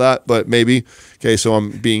see a lot of that, but maybe. Okay, so I'm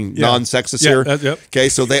being non-sexist here. Yep. Okay,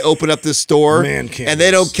 so they open up this store, and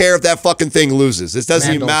they don't care if that fucking thing loses. It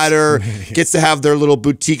doesn't even matter. Gets to have their little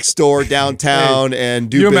boutique store downtown and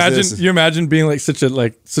do business. You imagine being like such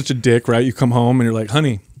a dick, right? You come home and you're like,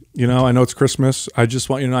 honey, I know it's Christmas. I just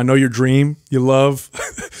want I know your dream. You love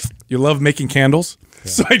making candles. Yeah.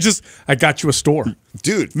 So I got you a store,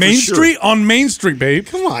 dude. Main Street, on Main Street, babe.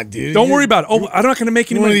 Come on, dude. Don't worry about it. Oh, I'm not going to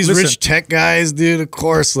make any money. One of these rich tech guys, dude. Of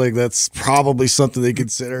course, like that's probably something they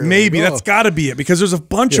consider. Maybe that's got to be it because there's a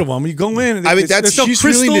bunch of them. You go in. And they sell she's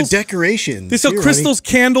crystals. Really into decoration. They sell crystals,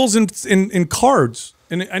 candles, and cards.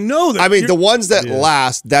 And I know that. I mean, the ones that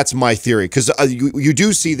last, that's my theory. Because you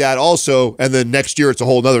do see that also, and then next year it's a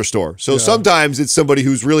whole other store. So sometimes it's somebody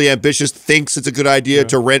who's really ambitious, thinks it's a good idea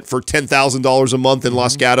to rent for $10,000 a month in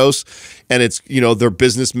Los Gatos, and it's their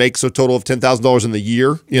business makes a total of $10,000 in the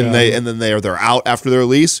year, and then they're out after their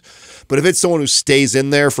lease. But if it's someone who stays in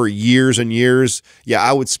there for years and years,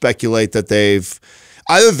 I would speculate that they've.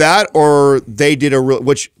 Either that or they did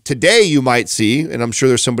which today you might see, and I'm sure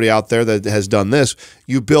there's somebody out there that has done this,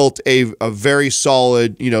 you built a very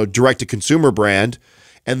solid, direct-to-consumer brand,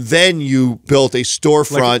 and then you built a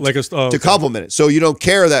storefront to complement it. So you don't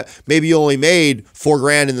care that maybe you only made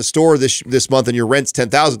 $4,000 in the store this month and your rent's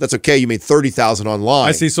 $10,000. That's okay. You made $30,000 online.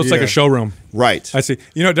 I see. So it's like a showroom. Right. I see.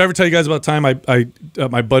 Did I ever tell you guys about the time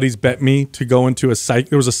my buddies bet me to go into there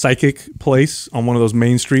was a psychic place on one of those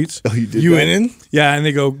main streets. Oh, you did You went in? Yeah, and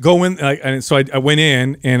they go in. And so I went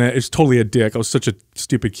in, and it's totally a dick. I was such a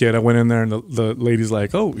stupid kid. I went in there, and the lady's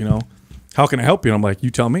like, oh, how can I help you? And I'm like, you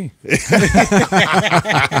tell me. You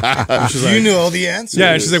know all the answers.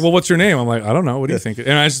 Yeah, and she's like, well, what's your name? I'm like, I don't know. What do you think?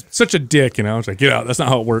 And I was such a dick, I was like, get out. That's not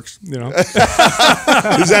how it works, Is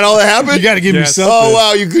that all that happened? You got to give me something. Oh,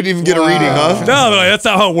 wow. You couldn't even get a reading, huh? No, that's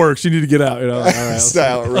not how it works. You need to get out. All right,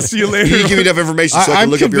 I'll see you later. You give me enough information so I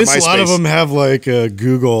can look up your MySpace. A lot of them have like a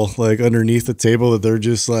Google like underneath the table that they're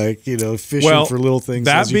just like, fishing for little things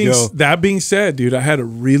as you go. That being said, dude, I had a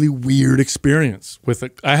really weird experience with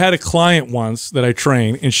it. I had a client once that I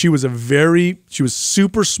trained, and she was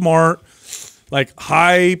super smart, like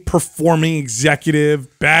high performing executive,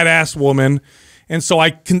 badass woman. And so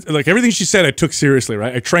everything she said I took seriously,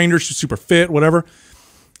 right? I trained her, she's super fit, whatever.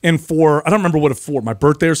 And I don't remember what for my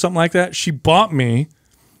birthday or something like that, she bought me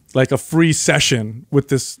like a free session with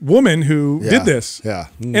this woman who did this. Yeah.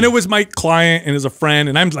 And it was my client and as a friend,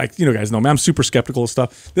 and I'm like, guys know me, I'm super skeptical of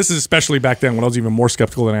stuff. This is especially back then when I was even more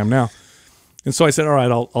skeptical than I am now. And so I said, all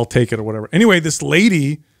right, I'll take it or whatever. Anyway, this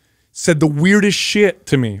lady said the weirdest shit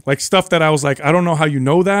to me, like stuff that I was like, I don't know how you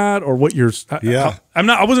know that or what you're.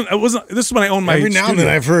 I wasn't. This is when I owned my. Every now and then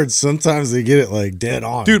I've heard sometimes they get it like dead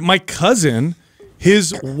on. Dude, my cousin,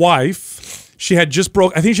 his wife, I think she had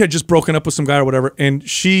just broken up with some guy or whatever, and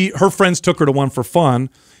her friends took her to one for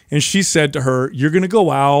fun, and she said to her, "You're gonna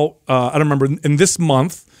go out. I don't remember in this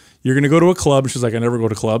month. You're gonna go to a club." She's like, "I never go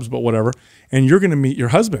to clubs, but whatever." And you're gonna meet your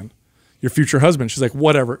husband. Your future husband. She's like,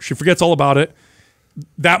 whatever. She forgets all about it.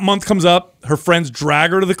 That month comes up. Her friends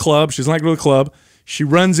drag her to the club. She doesn't like to go to the club. She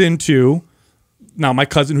runs into my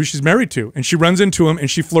cousin who she's married to. And she runs into him and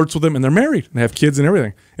she flirts with him and they're married. And they have kids and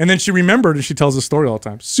everything. And then she remembered and she tells the story all the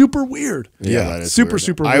time. Super weird. Yeah, that is super, weird.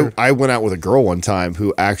 super weird. I went out with a girl one time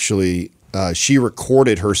who actually, she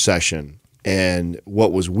recorded her session. And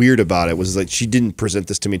what was weird about it was like she didn't present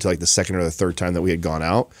this to me until like the second or the third time that we had gone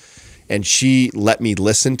out. and she let me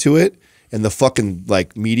listen to it, and the fucking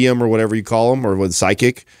like medium or whatever you call them, or with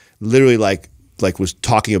psychic, literally like was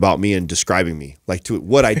talking about me and describing me, like to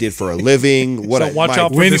what I did for a living, what so watch out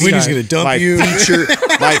for when this he's guy. gonna dump my you,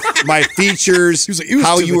 my features, He was like, "It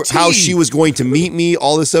was to the how T." she was going to meet me,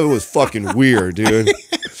 all this stuff. It was fucking weird, dude.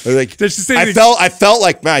 Like Did she say I anything? felt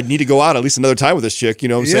like, man, I need to go out at least another time with this chick. You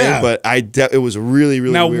know what I'm saying? But it was really,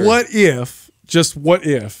 really Now, weird. what if? Just what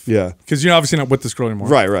if? Yeah. Because you're obviously not with this girl anymore.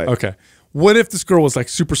 Right, right. Okay. What if this girl was like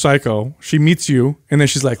super psycho? She meets you, and then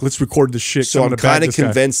she's like, "Let's record this shit." So I'm kind of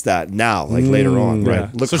convinced that now, like later on, right? Yeah.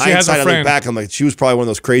 Look, So she has a hindsight, I friend. look back, I'm like, she was probably one of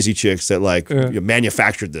those crazy chicks that like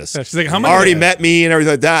manufactured this. Yeah, she's like, how am I already gonna- met me and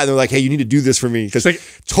everything like that, and they're like, hey, you need to do this for me, because like,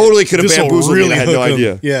 totally could have This'll bamboozled me. really And I had no hook 'em.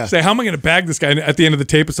 idea. Yeah. Say, how am I going to bag this guy? And at the end of the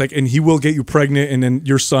tape, it's like, and he will get you pregnant, and then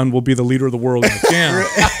your son will be the leader of the world. Like, damn.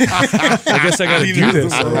 I guess I got to do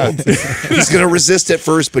this. He's gonna resist at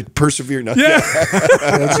first, but persevere. No. Yeah.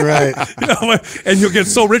 That's right. You know, and you'll get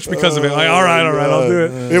so rich because of it. Like, all right, I'll do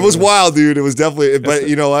it. It was wild, dude. It was definitely. But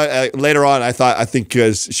you know what? Later on, I think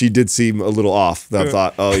because she did seem a little off. I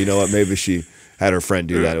thought, oh, you know what? Maybe she had her friend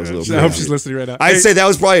do that. It was a little. I hope crazy. she's listening right now. I'd Hey, say that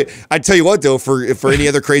was probably. I'd tell you what though, for any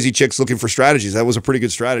other crazy chicks looking for strategies, that was a pretty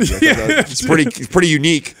good strategy. I thought it's pretty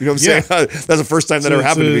unique. You know what I'm saying? That's the first time that ever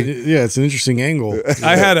happened to me. Yeah, it's an interesting angle.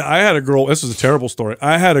 I had a girl. This was a terrible story.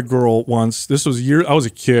 I had a girl once. This was I was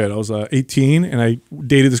a kid. I was 18, and I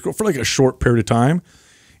dated this girl for like a short period of time,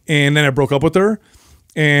 and then I broke up with her.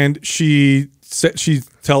 And she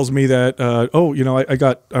tells me that, oh, you know, I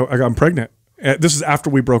got pregnant. This is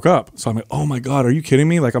after we broke up. So I'm like, oh my God, are you kidding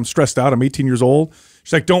me? Like, I'm stressed out. I'm 18 years old.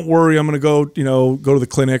 She's like, don't worry. I'm going to go to the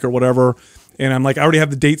clinic or whatever. And I'm like, I already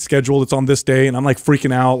have the date scheduled. It's on this day. And I'm like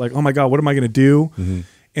freaking out. Like, oh my God, what am I going to do? Mm-hmm.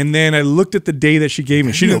 And then I looked at the day that she gave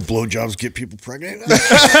me. She didn't. Blowjobs get people pregnant.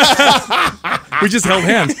 We just held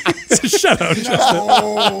hands. Shut up.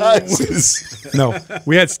 No,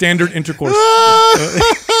 we had standard intercourse.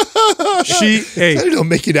 I don't know,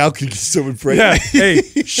 making out can get someone pregnant. Yeah, hey,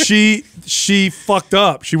 she fucked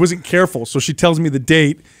up. She wasn't careful. So she tells me the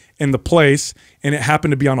date and the place, and it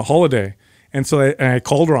happened to be on a holiday. And so I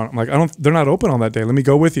called her on it. I'm like, they're not open on that day. Let me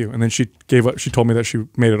go with you. And then she gave up. She told me that she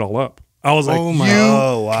made it all up. I was like,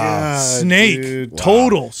 wow. God, snake, dude.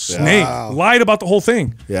 total snake. Wow. Lied about the whole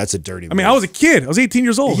thing. Yeah, that's a dirty move. I mean, I was a kid. I was 18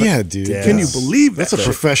 years old. Yeah, dude. Can you believe that? That's a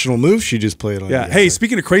professional move she just played on. Yeah. you. Hey,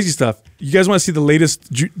 speaking of crazy stuff, you guys want to see the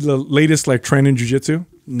latest like trend in jiu-jitsu?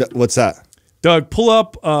 No, what's that? Doug, pull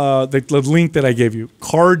up the link that I gave you.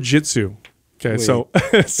 Car-Jitsu. Okay, so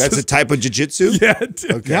That's a type of jiu-jitsu? yeah.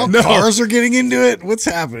 Dude. Okay. Now cars are getting into it. What's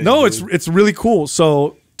happening? No, dude? it's really cool.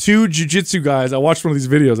 So two jiu-jitsu guys. I watched one of these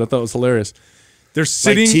videos. I thought it was hilarious. They're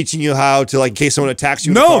sitting. Like teaching you how to, like, in case someone attacks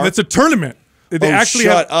you in the No, car? that's a tournament. They actually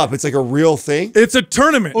shut have. up. It's like a real thing? It's a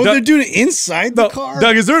tournament. Oh, Doug, they're doing it inside the car.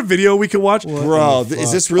 Doug, is there a video we can watch? Bro,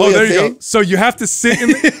 is this Oh, really there a you thing? go. So you have to sit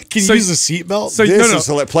in. The, Can so you use a seatbelt? So This no. is,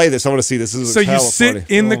 so let play this. I want to see this. This is So you hella sit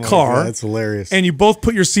funny. in the Oh my car. God, that's hilarious. And you both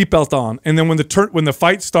put your seatbelt on, and then when the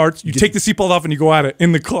fight starts, you take the seatbelt off and you go at it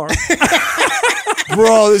in the car.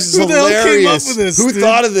 Bro, this is Who the hell came up hilarious. with this, Who dude?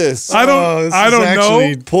 thought of this? I Oh, this don't is know.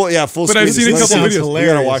 actually- Full But I've screen. seen a This couple sounds videos. hilarious.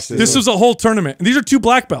 You gotta watch this. This was a whole tournament. And these are two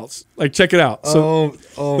black belts. Like, check it out. So,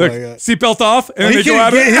 Oh look, my God. seatbelt off, and then He they go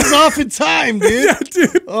can't at get it. his off in time, dude. Yeah,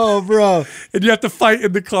 dude. Oh, bro. And you have to fight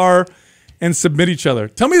in the car and submit each other.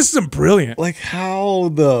 Tell me this isn't brilliant. Like, how,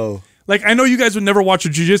 though? Like, I know you guys would never watch a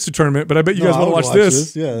jiu-jitsu tournament, but I bet you guys I want to would watch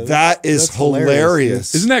this. Yeah. That is That's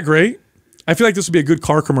hilarious. Isn't that great? I feel like this would be a good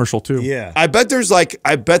car commercial, too. Yeah. I bet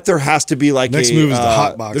there has to be like Next move is the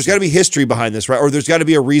hot box. There's got to be history behind this, right? Or there's got to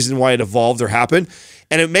be a reason why it evolved or happened,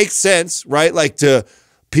 and it makes sense, right? Like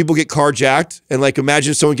people get carjacked, and like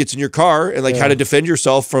imagine someone gets in your car and like how to defend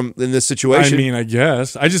yourself from in this I situation. mean, I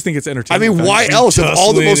guess. I just think it's I entertaining. mean, why fact. else? Of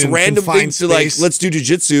all the tussling most in random confined things to like, space. let's do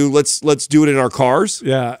jiu-jitsu. Let's do it in our cars.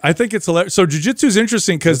 Yeah, I think it's hilarious. So jiu-jitsu is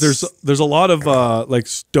interesting because there's a lot of like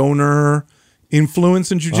stoner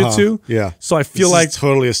influence in jiu-jitsu. Yeah. So I feel This like is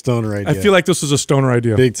totally a stoner idea. I feel like this was a stoner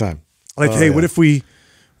idea. big time. Like, hey, what if we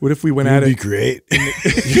went at That'd it? be great.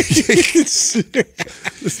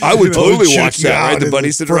 I would totally check watch you that. out Right, the in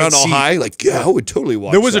buddies the sitting around front all seat. high. Like, yeah, I would totally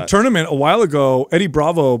watch. There was a that. tournament a while ago. Eddie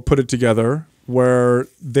Bravo put it together where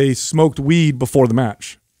they smoked weed before the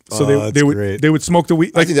match. So Oh, they would great. they would smoke the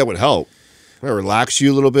weed. I Like, think that would help. Might relax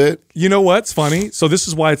you a little bit. you know what's funny? So this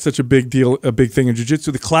is why it's such a big deal, a big thing in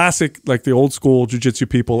jiu-jitsu. The classic, like the old school jiu-jitsu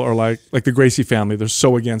people are like the Gracie family. They're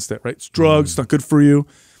so against it, right? It's drugs, it's not good for you.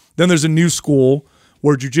 Then there's a new school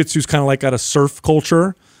where jiu-jitsu's kind of like got a surf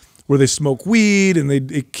culture where they smoke weed and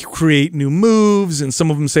they create new moves, and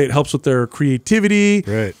some of them say it helps with their creativity.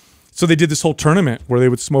 Right. So they did this whole tournament where they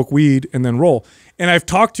would smoke weed and then roll. And I've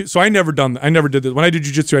talked to, so I never did this. When I did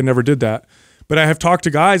jiu-jitsu, I never did that. But I have talked to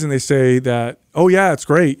guys and they say that, oh yeah, it's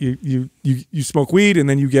great. You smoke weed and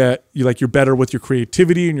then you're better with your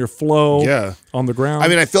creativity and your flow on the ground. I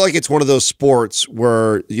mean, I feel like it's one of those sports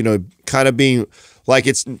where, kind of being like,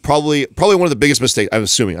 it's probably one of the biggest mistakes. I'm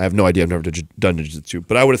assuming, I have no idea. I've never done jiu-jitsu,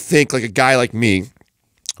 but I would think like a guy like me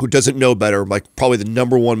who doesn't know better, like probably the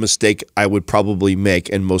 #1 mistake I would probably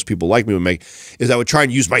make, and most people like me would make, is I would try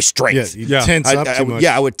and use my strength. Tense up too much.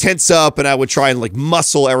 I would tense up and I would try and like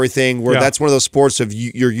muscle everything, where that's one of those sports of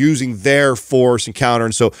you're using their force and counter,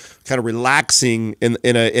 and so kind of relaxing in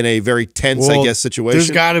a very tense, I guess, situation. There's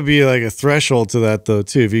got to be like a threshold to that though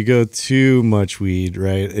too. If you go too much weed,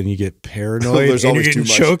 right, and you get paranoid There's and always you're getting too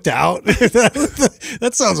much. choked out,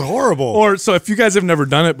 that sounds horrible. Or so if you guys have never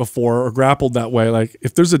done it before or grappled that way, like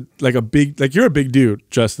if there's you're a big dude,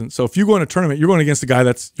 Justin. So if you go in a tournament, you're going against a guy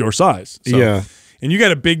that's your size. So, and you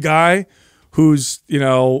got a big guy who's,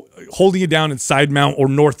 holding you down in side mount or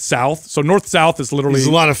north-south. So north-south is literally... There's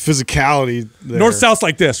a lot of physicality there. North-south's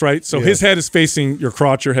like this, right? So his head is facing your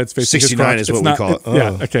crotch, your head's facing 69 his crotch. is what we call it.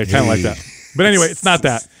 Yeah, okay, kind of like that. But anyway, it's not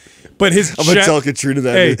that. But his I'm gonna tell Katrina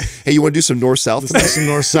that. Hey, you want to do some north-south? Let's do some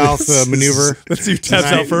north-south maneuver. Let's see who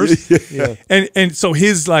taps out first. And so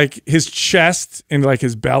his chest and like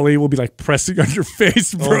his belly will be like pressing on your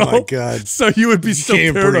face, bro. Oh my god! So you would be so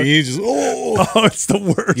paranoid. Oh, it's the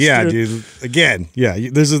worst. Yeah, dude. Again,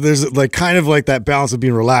 there's like kind of like that balance of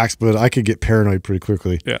being relaxed, but I could get paranoid pretty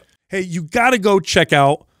quickly. Yeah. Hey, you got to go check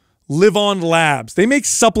out Live On Labs. They make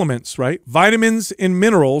supplements, right? Vitamins and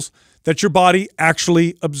minerals that your body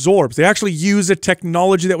actually absorbs. They actually use a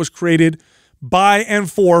technology that was created by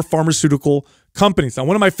and for pharmaceutical companies. Now,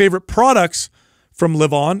 one of my favorite products from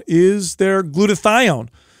Live On is their glutathione.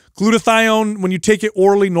 Glutathione, when you take it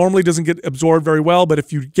orally, normally doesn't get absorbed very well, but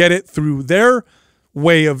if you get it through their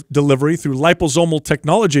way of delivery, through liposomal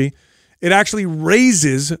technology, it actually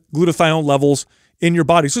raises glutathione levels in your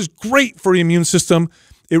body. So it's great for your immune system.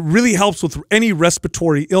 It really helps with any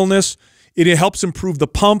respiratory illness. It helps improve the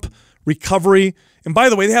pump, recovery. And by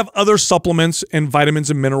the way, they have other supplements and vitamins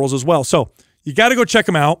and minerals as well. So you got to go check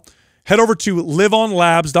them out. Head over to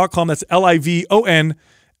liveonlabs.com. That's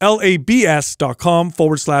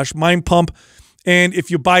LIVONLABS.com/mind pump. And if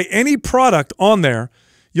you buy any product on there,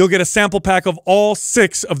 you'll get a sample pack of all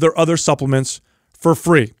 6 of their other supplements for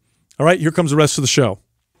free. All right, here comes the rest of the show.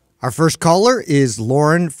 Our first caller is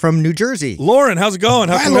Lauren from New Jersey. Lauren, how's it going?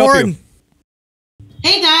 How can we help you?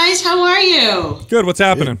 Hey guys, how are you? Good. What's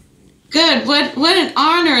happening? Good. What an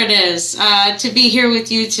honor it is to be here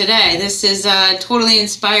with you today. This is totally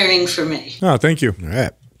inspiring for me. Oh, thank you. All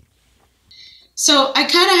right. So I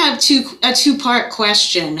kind of have a two-part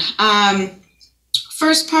question.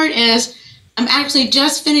 First part is I'm actually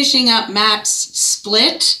just finishing up MAPS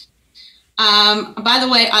Split. By the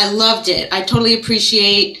way, I loved it. I totally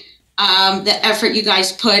appreciate the effort you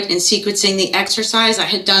guys put in sequencing the exercise. I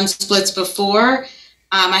had done splits before.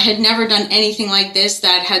 I had never done anything like this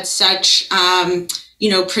that had such,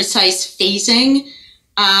 precise phasing.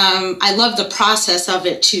 I love the process of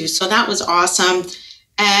it too. So that was awesome.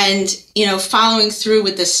 And, following through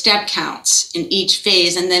with the step counts in each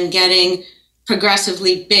phase and then getting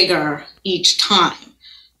progressively bigger each time.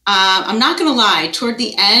 I'm not going to lie, toward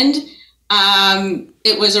the end,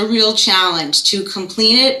 it was a real challenge to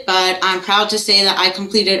complete it, but I'm proud to say that I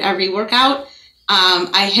completed every workout.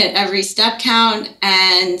 I hit every step count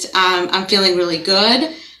and I'm feeling really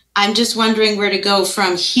good. I'm just wondering where to go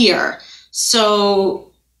from here.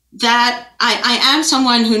 So that I am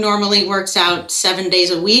someone who normally works out 7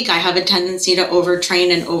 days a week. I have a tendency to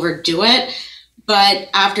overtrain and overdo it. But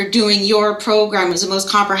after doing your program, it was the most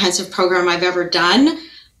comprehensive program I've ever done.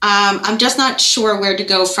 I'm just not sure where to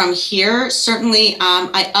go from here. Certainly,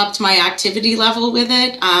 I upped my activity level with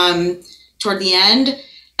it toward the end.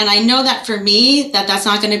 And I know that for me, that's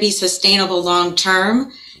not going to be sustainable long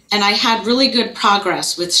term. And I had really good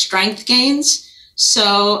progress with strength gains.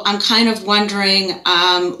 So I'm kind of wondering,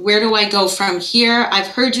 where do I go from here? I've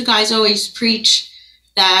heard you guys always preach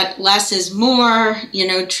that less is more,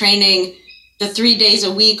 training the 3 days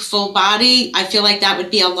a week, full body. I feel like that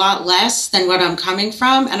would be a lot less than what I'm coming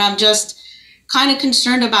from. And I'm just kind of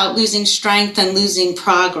concerned about losing strength and losing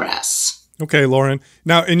progress. Okay, Lauren.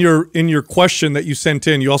 Now, in your question that you sent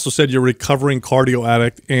in, you also said you're a recovering cardio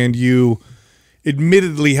addict and you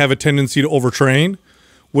admittedly have a tendency to overtrain,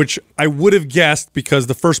 which I would have guessed because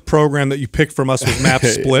the first program that you picked from us was MAP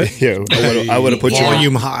Split. Yeah, I would have put you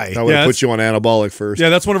volume high. I would have put you on anabolic first. Yeah,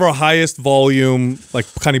 that's one of our highest volume,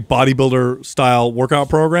 like kind of bodybuilder style workout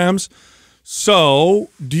programs. So,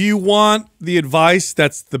 do you want the advice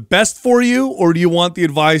that's the best for you, or do you want the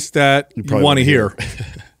advice that you want to hear?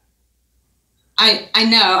 I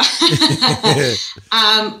know.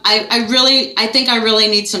 I think I really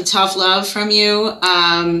need some tough love from you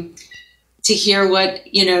to hear what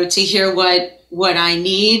I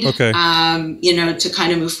need. Okay. To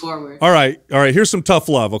kind of move forward. All right. Here's some tough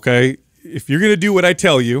love. Okay. If you're gonna do what I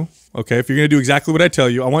tell you, okay. If you're gonna do exactly what I tell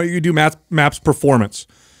you, I want you to do MAPS Performance.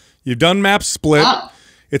 You've done MAPS Split. Oh.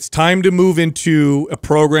 It's time to move into a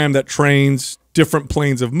program that trains different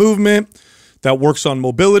planes of movement, that works on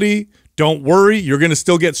mobility. Don't worry, you're going to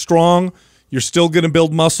still get strong. You're still going to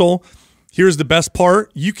build muscle. Here's the best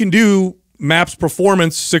part. You can do MAPS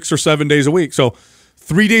Performance 6 or 7 days a week. So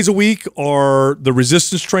 3 days a week are the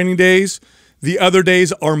resistance training days. The other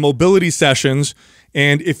days are mobility sessions.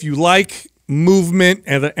 And if you like movement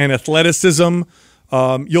and athleticism,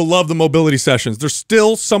 you'll love the mobility sessions. They're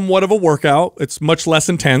still somewhat of a workout. It's much less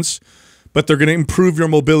intense, but they're going to improve your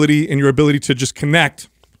mobility and your ability to just connect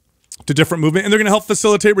to different movement, and they're going to help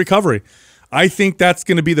facilitate recovery. I think that's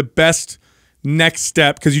going to be the best next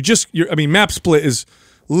step, because MAP Split is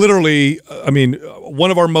literally, one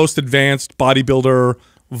of our most advanced bodybuilder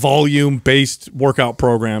volume-based workout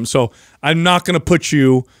programs. So I'm not going to put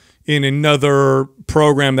you in another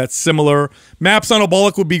program that's similar. MAPS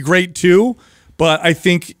Anabolic would be great too, but I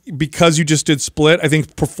think because you just did Split, I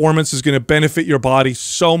think Performance is going to benefit your body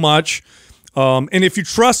so much. And if you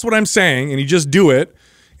trust what I'm saying and you just do it,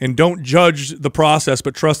 and don't judge the process,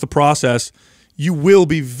 but trust the process, you will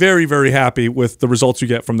be very, very happy with the results you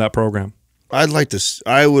get from that program. I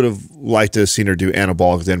would have liked to have seen her do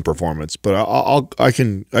anabolic then Performance, but I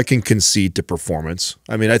can concede to Performance.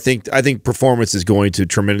 I mean, I think Performance is going to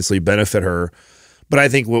tremendously benefit her, but I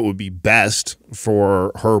think what would be best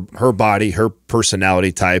for her body, her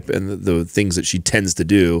personality type, and the things that she tends to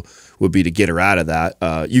do would be to get her out of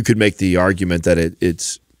that. You could make the argument that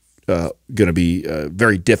it's going to be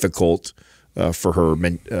very difficult for her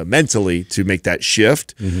mentally to make that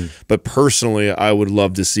shift. But personally, I would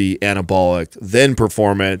love to see anabolic, then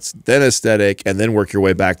Performance, then aesthetic, and then work your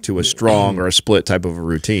way back to a strong or a Split type of a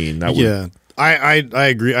routine. That would, I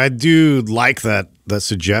agree. I do like that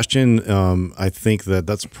suggestion. I think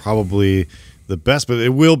that's probably the best, but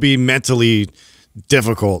it will be mentally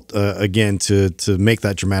difficult again to make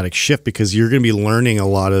that dramatic shift, because you're going to be learning a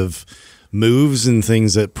lot of moves and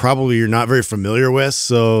things that probably you're not very familiar with.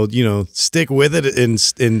 So, stick with it and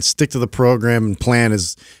stick to the program and plan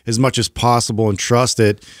as much as possible and trust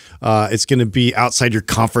it. It's going to be outside your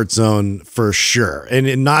comfort zone for sure.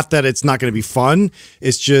 And not that it's not going to be fun.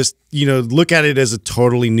 It's just, look at it as a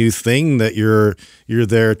totally new thing that you're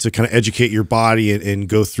there to kind of educate your body and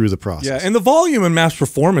go through the process. Yeah, and the volume in MAPS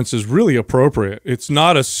Performance is really appropriate. It's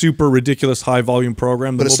not a super ridiculous high volume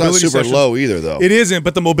program. But it's not super low either, though. It isn't,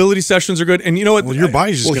 but the mobility sessions are good. And you know what? Well, your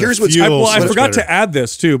body's just here's what's feel I forgot to add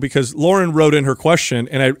this too, because Lauren wrote in her question,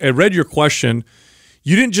 and I read your question.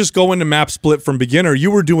 You didn't just go into MAP Split from beginner. You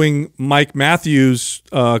were doing Mike Matthews'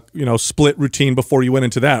 split routine before you went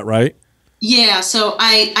into that, right? Yeah, so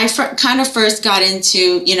I kind of first got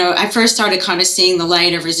into, I first started kind of seeing the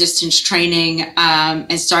light of resistance training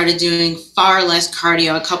and started doing far less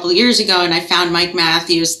cardio a couple of years ago. And I found Mike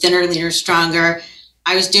Matthews, Thinner, Leaner, Stronger.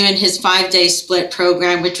 I was doing his 5-day Split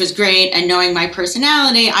program, which was great. And knowing my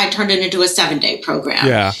personality, I turned it into a 7-day program.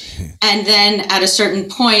 Yeah. And then at a certain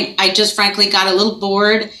point, I just frankly got a little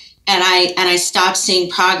bored. And I stopped seeing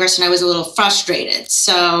progress, and I was a little frustrated.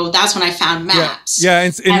 So that's when I found MAPS. Yeah,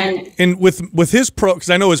 and with his because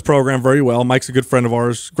I know his program very well. Mike's a good friend of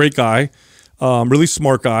ours, great guy, really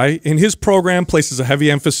smart guy. And his program places a heavy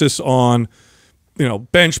emphasis on,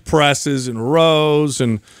 bench presses and rows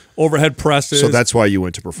and overhead presses. So that's why you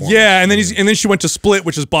went to Performance. Yeah, and then she went to Split,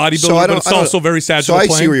 which is bodybuilding, but it's also very sagittal. So I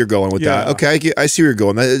see where you're going with that. Okay, I see where you're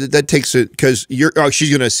going. That takes it, because she's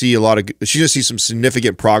going to see she's going to see some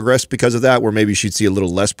significant progress because of that, where maybe she'd see a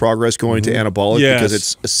little less progress going to anabolic because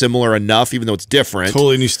it's similar enough, even though it's different.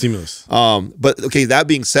 Totally new stimulus. But okay, that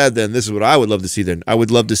being said, then this is what I would love to see. Then I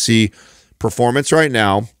would love to see Performance right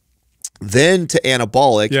now, then to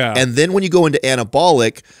anabolic, and then when you go into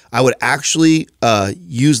anabolic, I would actually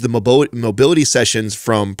use the mobility sessions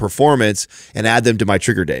from Performance and add them to my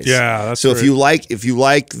trigger days. Yeah, that's so great. if you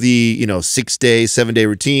like the 6-day, 7-day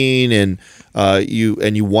routine, and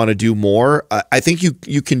you want to do more, I think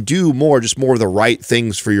you can do more, just more of the right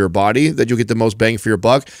things for your body that you'll get the most bang for your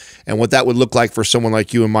buck. And what that would look like for someone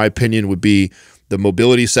like you, in my opinion, would be the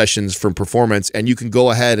mobility sessions from performance, and you can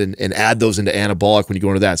go ahead and add those into anabolic when you go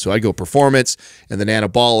into that. So I go performance and then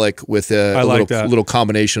anabolic with a little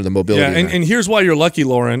combination of the mobility. Yeah, and here's why you're lucky,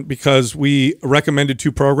 Lauren, because we recommended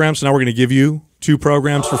 2 programs. So now we're going to give you 2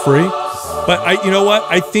 programs for free. But you know what?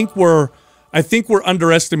 I think we're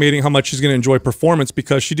underestimating how much she's going to enjoy performance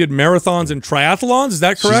because she did marathons and triathlons. Is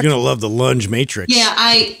that correct? She's going to love the lunge matrix. Yeah,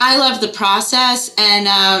 I love the process. And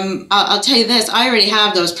I'll tell you this, I already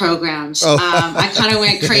have those programs. Oh. I kind of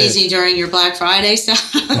went crazy during your Black Friday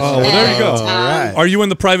stuff. Oh, well, there you go. All right. Are you in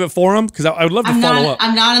the private forum? Because I would love to follow up.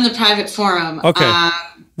 I'm not in the private forum. Okay.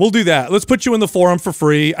 We'll do that. Let's put you in the forum for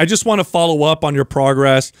free. I just want to follow up on your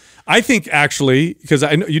progress. I think actually, because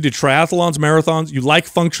I know you did triathlons, marathons, you like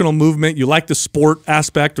functional movement, you like the sport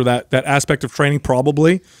aspect or that aspect of training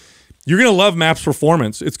probably. You're going to love MAPS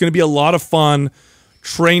Performance. It's going to be a lot of fun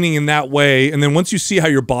training in that way. And then once you see how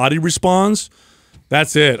your body responds,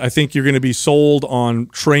 that's it. I think you're going to be sold on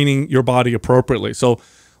training your body appropriately. So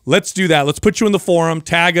let's do that. Let's put you in the forum.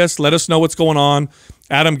 Tag us. Let us know what's going on.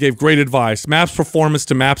 Adam gave great advice. MAPS Performance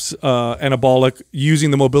to MAPS Anabolic,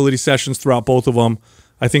 using the mobility sessions throughout both of them.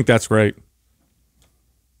 I think that's great.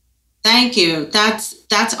 Thank you. That's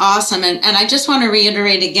awesome. And I just want to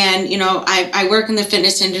reiterate again, you know, I work in the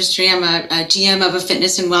fitness industry. I'm a GM of a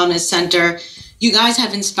fitness and wellness center. You guys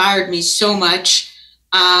have inspired me so much.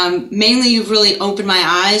 Mainly, you've really opened my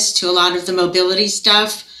eyes to a lot of the mobility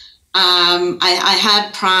stuff. I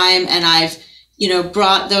had Prime, and I've, you know,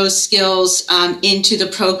 brought those skills into the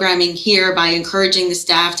programming here by encouraging the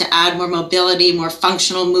staff to add more mobility, more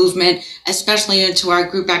functional movement, especially into our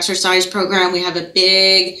group exercise program. We have a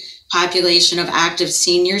big population of active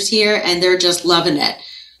seniors here, and they're just loving it.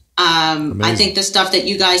 I think the stuff that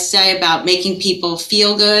you guys say about making people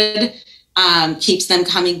feel good keeps them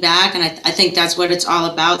coming back, and I think that's what it's all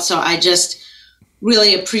about. So I just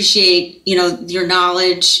really appreciate, you know, your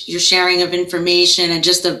knowledge, your sharing of information, and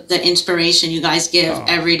just the inspiration you guys give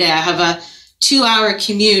every day. I have a 2-hour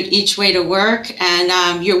commute each way to work,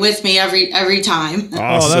 and you're with me every time. Awesome.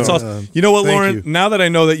 Oh, that's awesome. You know what, Lauren? Now that I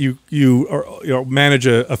know that you manage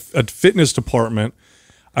a fitness department,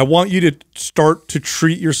 I want you to start to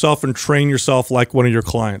treat yourself and train yourself like one of your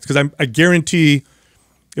clients. Because I guarantee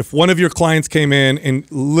if one of your clients came in and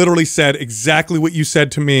literally said exactly what you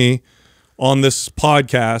said to me on this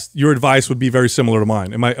podcast, your advice would be very similar to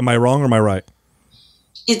mine. Am I wrong or am I right?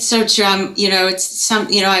 It's so true. You know,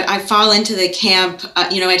 I fall into the camp,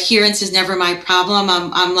 adherence is never my problem.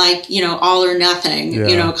 I'm like, you know, all or nothing,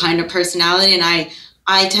 you know, kind of personality. And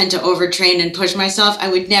I tend to overtrain and push myself. I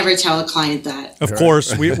would never tell a client that. Of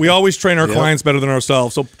course, we always train our clients better than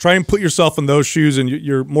ourselves. So try and put yourself in those shoes, and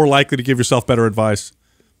you're more likely to give yourself better advice.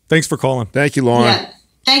 Thanks for calling. Thank you, Lauren. Yeah,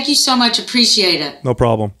 thank you so much. Appreciate it. No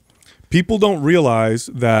problem. People don't realize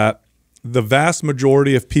that the vast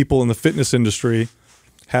majority of people in the fitness industry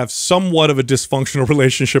have somewhat of a dysfunctional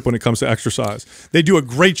relationship when it comes to exercise. They do a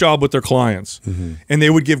great job with their clients, and they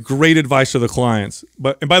would give great advice to the clients.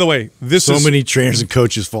 And by the way, many trainers and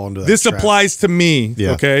coaches fall into that. This trap. Applies to me.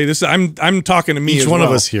 Yeah. Okay, I'm talking to me. Each as one well.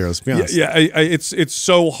 of us here. Let's be honest. Yeah, it's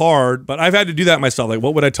so hard, but I've had to do that myself. Like,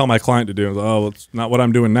 what would I tell my client to do? Oh, it's not what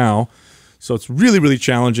I'm doing now. So it's really, really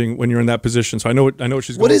challenging when you're in that position. So I know what she's going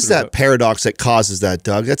through. What is that paradox that causes that,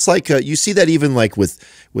 Doug? That's like you see that even like with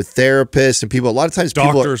therapists and people. A lot of times,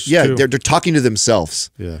 doctors, they're talking to themselves.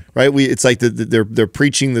 Yeah, right. It's like they're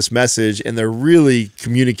preaching this message and they're really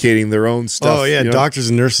communicating their own stuff. Oh yeah, doctors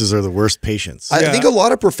and nurses are the worst patients. I think a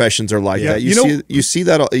lot of professions are like that. You see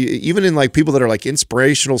that even in like people that are like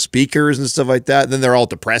inspirational speakers and stuff like that. Then they're all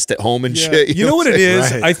depressed at home and shit. You know what it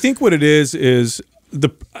is? Right. I think what it is if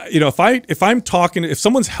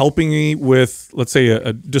someone's helping me with, let's say,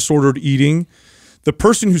 a disordered eating, the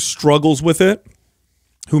person who struggles with it,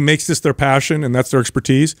 who makes this their passion and that's their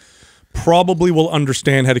expertise, probably will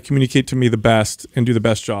understand how to communicate to me the best and do the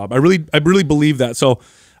best job. I really believe that. So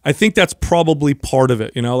I think that's probably part of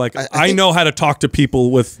it. You know, like I know how to talk to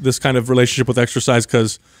people with this kind of relationship with exercise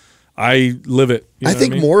because I live it. I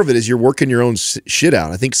think more of it is you're working your own shit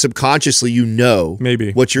out. I think subconsciously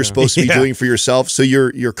maybe what you're supposed to be doing for yourself, so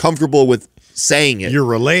you're comfortable with saying it. You're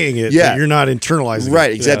relaying it, but you're not internalizing it.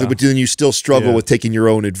 Right, exactly. But then you still struggle with taking your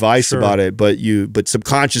own advice about it, but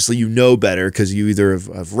subconsciously you know better because you either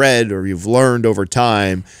have read or you've learned over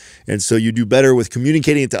time, and so you do better with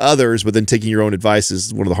communicating it to others, but then taking your own advice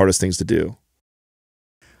is one of the hardest things to do.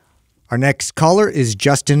 Our next caller is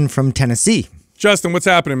Justin from Tennessee. Justin, what's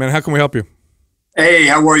happening, man? How can we help you? Hey,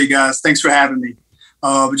 how are you guys? Thanks for having me.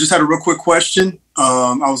 We just had a real quick question.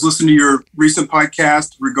 I was listening to your recent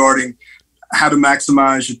podcast regarding how to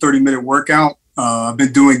maximize your 30-minute workout. I've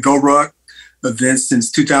been doing GoRuck events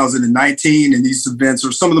since 2019, and these events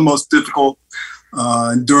are some of the most difficult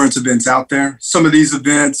endurance events out there. Some of these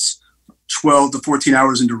events, 12 to 14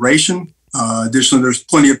 hours in duration. Additionally, there's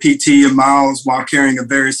plenty of PT and miles while carrying a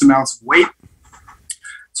various amounts of weight.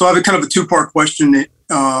 So I have a kind of a two-part question.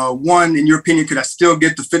 One, in your opinion, could I still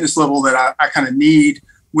get the fitness level that I kind of need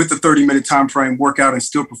with the 30-minute time frame workout and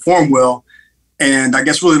still perform well? And I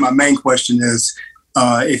guess really my main question is,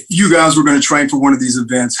 if you guys were going to train for one of these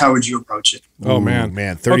events, how would you approach it? Oh,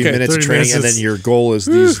 man. 30 minutes of training, and then your goal is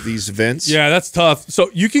these events? Yeah, that's tough. So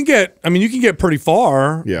you can get pretty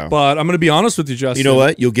far, but I'm going to be honest with you, Justin. You know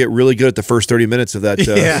what? You'll get really good at the first 30 minutes of that.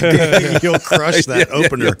 You'll crush that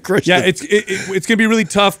opener. It's going to be really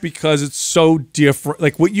tough because it's so different.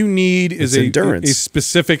 Like, what you need is a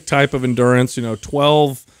specific type of endurance,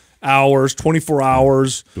 12 hours, 24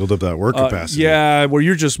 hours. Build up that work capacity. Yeah, where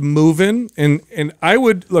you're just moving. And I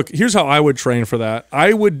would, look, here's how I would train for that.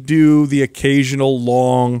 I would do the occasional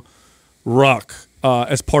long ruck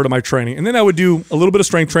as part of my training. And then I would do a little bit of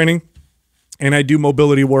strength training, and I do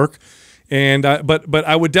mobility work. And but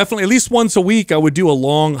I would definitely, at least once a week, I would do a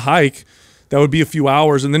long hike that would be a few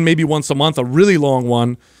hours, and then maybe once a month, a really long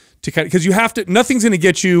one, because you have to, nothing's going to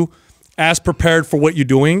get you as prepared for what you're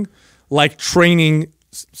doing like training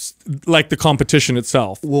like the competition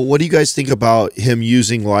itself. Well, what do you guys think about him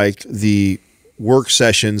using like the work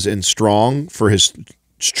sessions in strong for his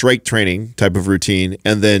strength training type of routine,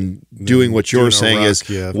 and then doing what you're saying is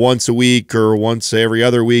once a week or once every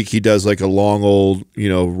other week he does like a long old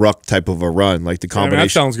ruck type of a run, like the combination? That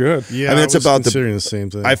sounds good. Yeah, I mean, it's about the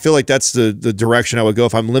same thing. I feel like that's the direction I would go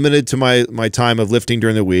if I'm limited to my time of lifting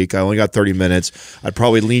during the week. I only got 30 minutes. I'd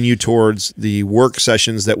probably lean you towards the work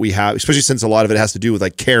sessions that we have, especially since a lot of it has to do with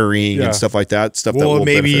like carrying and stuff like that. That will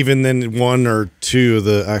maybe benefit. Even then one or two of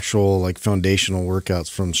the actual like foundational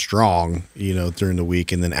workouts from strong, during the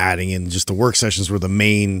week, and then adding in just the work sessions were the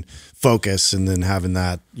main focus, and then having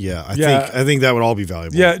that. I think that would all be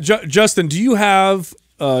valuable. Yeah, Justin, do you have?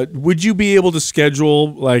 Would you be able to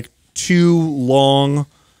schedule like 2 long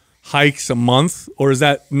hikes a month, or does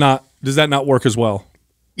that not work as well?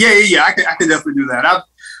 Yeah. I can definitely do that.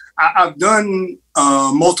 I've done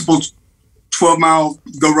multiple 12-mile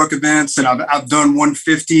Go Ruck events, and I've done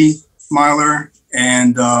 150 miler,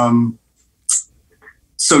 and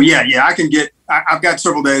so I can get. I've got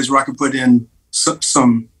several days where I can put in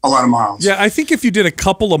a lot of miles. Yeah, I think if you did a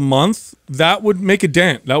couple a month, that would make a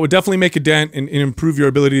dent. That would definitely make a dent and improve your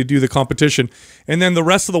ability to do the competition. And then the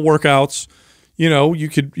rest of the workouts,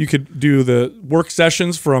 you could do the work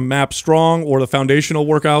sessions from Map Strong or the foundational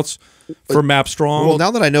workouts for Map Strong. Well,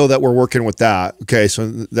 now that I know that we're working with that, okay, so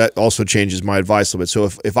that also changes my advice a little bit.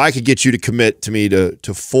 So if I could get you to commit to me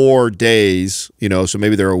to 4 days, so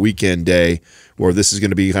maybe they're a weekend day where this is going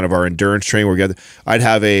to be kind of our endurance training. I'd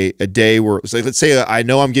have a day where, so let's say I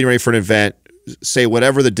know I'm getting ready for an event, say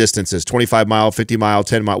whatever the distance is, 25 mile, 50 mile,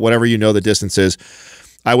 10 mile, whatever the distance is.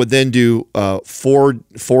 I would then do four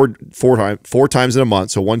times in a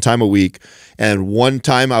month, so 1 time a week, and 1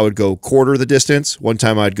 time I would go quarter the distance, 1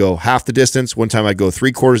 time I'd go half the distance, 1 time I'd go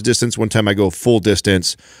 3/4 distance, 1 time I go full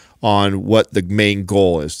distance on what the main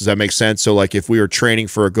goal is. Does that make sense? So like if we were training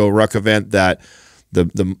for a Go Ruck event that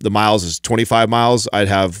the miles is 25 miles, I'd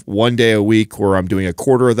have 1 day a week where I'm doing a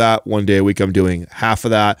quarter of that, 1 day a week I'm doing half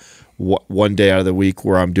of that, 1 day out of the week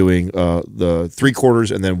where I'm doing the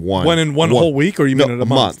 3/4, and then one whole week, or you mean in a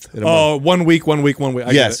month? Oh, 1 week, 1 week, 1 week.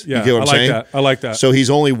 Yes, you get what I'm saying? I like that. So he's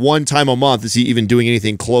only 1 time a month. Is he even doing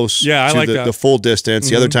anything close to the full distance?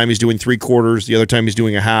 The other time he's doing 3/4, the other time he's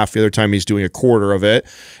doing a half, the other time he's doing a quarter of it.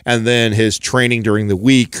 And then his training during the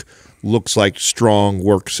week looks like strong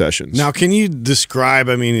work sessions. Now, can you describe,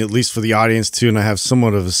 I mean, at least for the audience too, and I have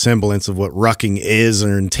somewhat of a semblance of what rucking is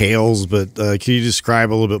or entails, but can you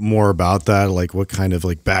describe a little bit more about that? Like what kind of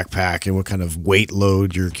like backpack and what kind of weight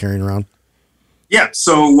load you're carrying around? Yeah.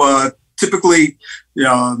 So typically,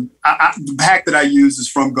 the pack that I use is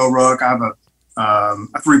from Go Ruck. I have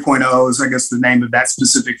a 3.0 is, I guess, the name of that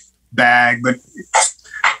specific bag, but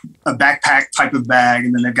a backpack type of bag,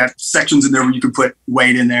 and then they've got sections in there where you can put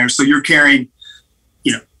weight in there. So you're carrying,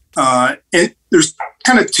 and there's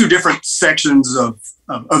kind of 2 different sections of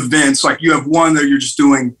events. Like you have one that you're just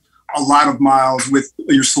doing a lot of miles with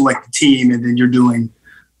your select team, and then you're doing.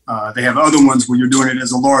 They have other ones where you're doing it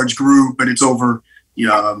as a large group, but it's over. You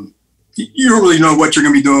don't really know what you're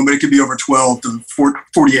going to be doing, but it could be over 12 to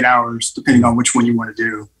 48 hours, depending on which one you want to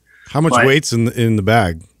do. How much weight's in the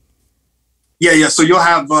bag? Yeah. So you'll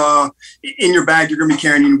have in your bag, you're going to be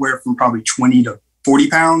carrying anywhere from probably 20 to 40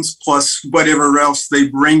 pounds plus whatever else they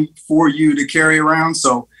bring for you to carry around.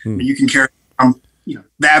 So you can carry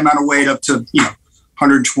that amount of weight up to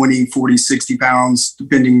 120, 40, 60 pounds,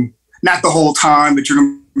 depending, not the whole time, but you're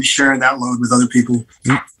going to be sharing that load with other people.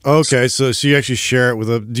 Okay. So you actually share it with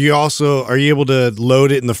are you able to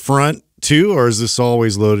load it in the front too, or is this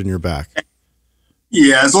always loaded in your back?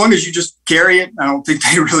 Yeah. As long as you just carry it, I don't think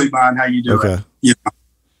they really mind how you do it. You know?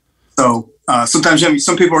 So sometimes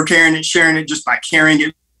some people are sharing it just by carrying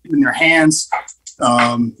it in their hands.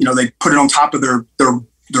 They put it on top of their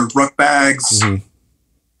ruck bags.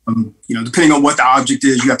 Mm-hmm. Depending on what the object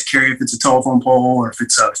is, you have to carry if it's a telephone pole or if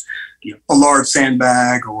it's a large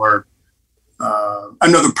sandbag or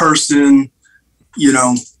another person,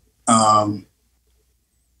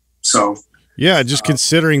 so. Yeah, just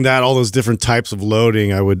considering that all those different types of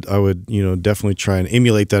loading, I would definitely try and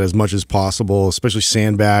emulate that as much as possible, especially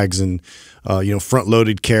sandbags and front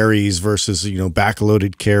loaded carries versus back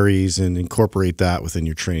loaded carries, and incorporate that within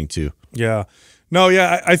your training too. Yeah. No,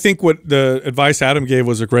 yeah, I think what the advice Adam gave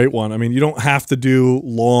was a great one. I mean, you don't have to do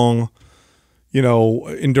long,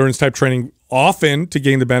 endurance type training often to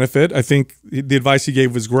gain the benefit. I think the advice he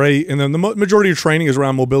gave was great. And then the majority of training is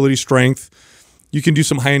around mobility, strength. You can do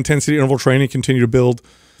some high intensity interval training, continue to build,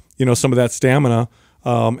 some of that stamina.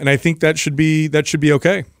 And I think that should be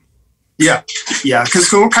okay. Yeah. Because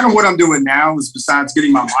kind of what I'm doing now is, besides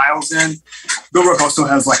getting my miles in, GoRuck also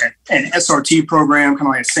has like an SRT program, kind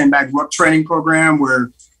of like a sandbag ruck training program,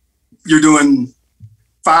 where you're doing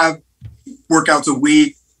 5 workouts a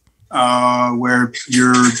week, where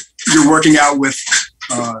you're working out with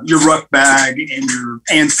your ruck bag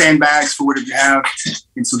and sandbags for whatever you have,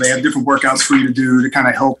 and so they have different workouts for you to do to kind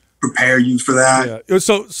of help prepare you for that. Yeah.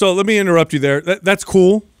 So let me interrupt you there. That's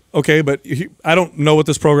cool. Okay, but I don't know what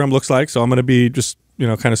this program looks like, so I'm going to be just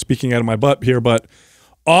kind of speaking out of my butt here. But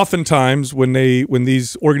oftentimes when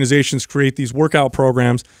these organizations create these workout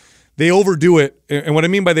programs, they overdo it. And what I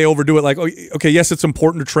mean by they overdo it, like, okay, yes, it's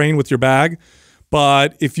important to train with your bag,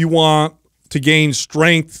 but if you want to gain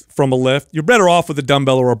strength from a lift, you're better off with a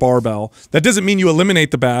dumbbell or a barbell. That doesn't mean you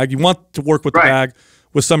eliminate the bag. You want to work with the bag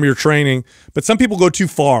with some of your training, but some people go too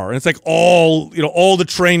far, and it's like all the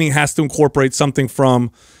training has to incorporate something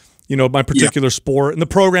from my particular sport, and the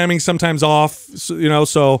programming sometimes off.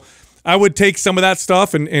 So I would take some of that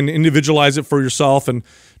stuff and individualize it for yourself, and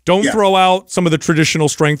don't throw out some of the traditional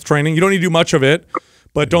strength training. You don't need to do much of it,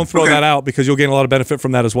 but don't throw that out, because you'll gain a lot of benefit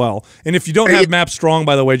from that as well. And if you don't have Map Strong,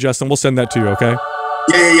 by the way, Justin, we'll send that to you, okay?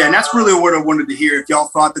 Yeah. And that's really what I wanted to hear, if y'all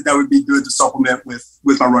thought that would be good to supplement with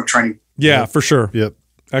my ruck training. Yeah, for sure. Yep.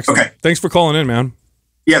 Excellent. Okay. Thanks for calling in, man.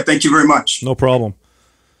 Yeah, thank you very much. No problem.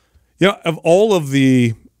 Of all of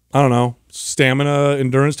the, I don't know, stamina,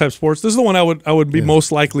 endurance type sports, this is the one I would be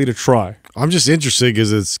most likely to try. I'm just interested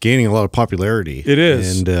because it's gaining a lot of popularity. It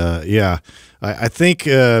is. And I think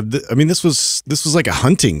this was like a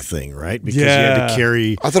hunting thing, right? Because you had to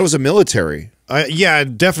carry. I thought it was a military.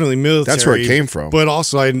 Definitely military. That's where it came from. But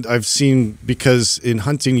also I've seen, because in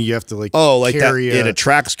hunting you have to carry that. It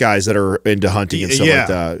attracts guys that are into hunting and stuff like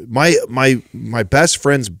that. My best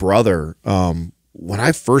friend's brother, when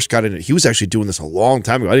I first got into it, he was actually doing this a long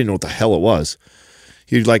time ago. I didn't know what the hell it was.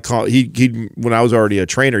 He'd when I was already a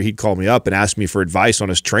trainer, he'd call me up and ask me for advice on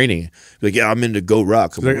his training. He'd be like, I'm into go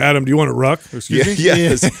ruck. Like, Adam, do you want to ruck? Excuse me?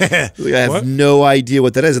 Yes. I have no idea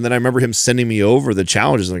what that is. And then I remember him sending me over the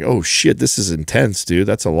challenges. I'm like, oh shit, this is intense, dude.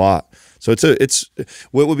 That's a lot. So it's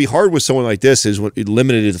what would be hard with someone like this is when it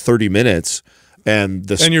limited to 30 minutes. And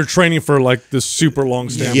you're training for like this super long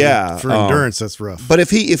stamina. Yeah, for endurance, that's rough. But if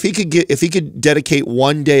he could dedicate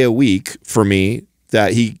one day a week for me,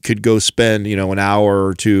 that he could go spend an hour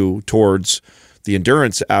or two towards the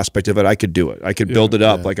endurance aspect of it, I could do it. I could build it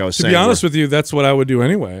up, like I was saying. To be honest with you, that's what I would do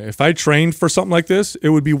anyway. If I trained for something like this, it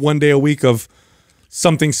would be one day a week of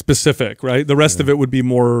something specific, right? The rest of it would be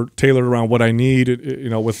more tailored around what I need,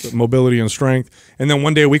 with mobility and strength. And then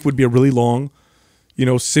one day a week would be a really long,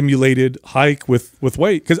 simulated hike with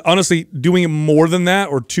weight. Because honestly, doing it more than that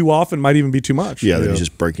or too often might even be too much. Yeah, they're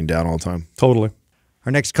just breaking down all the time. Totally.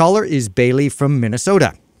 Our next caller is Bailey from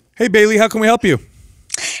Minnesota. Hey, Bailey, how can we help you?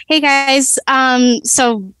 Hey, guys.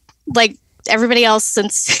 So like everybody else,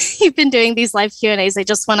 since you've been doing these live Q&As, I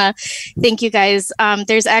just want to thank you guys.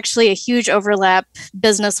 There's actually a huge overlap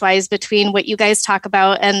business-wise between what you guys talk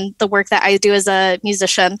about and the work that I do as a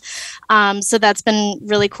musician. So that's been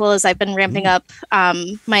really cool as I've been ramping up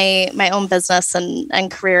my own business and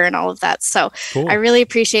career and all of that. So cool. I really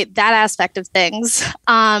appreciate that aspect of things.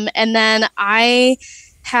 And then I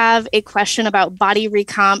have a question about body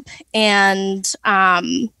recomp and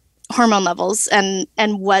hormone levels and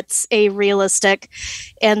what's a realistic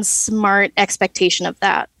and smart expectation of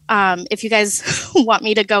that. if you guys want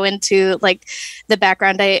me to go into like the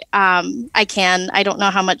background, I can. I don't know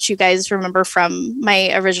how much you guys remember from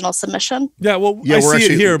my original submission. Yeah, well, I see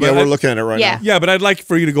it here, but we're looking at it right now. Yeah, but I'd like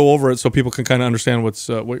for you to go over it so people can kind of understand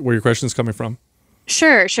where your question is coming from.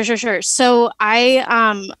 Sure. So I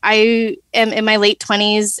am in my late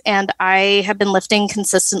 20s, and I have been lifting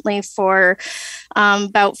consistently for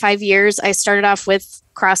about 5 years. I started off with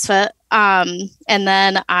CrossFit, and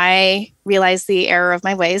then I realized the error of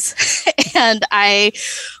my ways, and I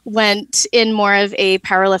went in more of a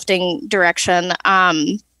powerlifting direction.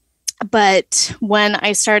 But when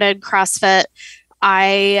I started CrossFit,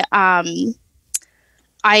 I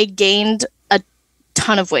gained a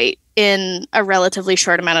ton of weight in a relatively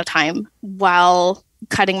short amount of time while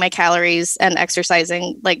cutting my calories and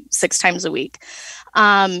exercising like 6 times a week.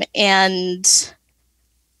 And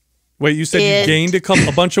wait, you said you gained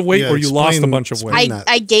a bunch of weight, or you lost a bunch of weight?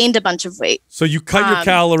 I gained a bunch of weight. So you cut your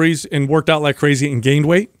calories and worked out like crazy and gained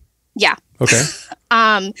weight? Yeah. Okay.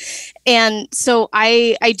 And so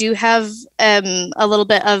I do have a little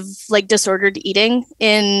bit of like disordered eating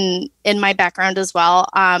in my background as well.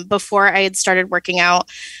 Before I had started working out,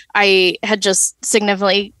 I had just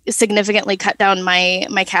significantly cut down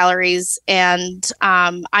my calories, and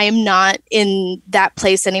I am not in that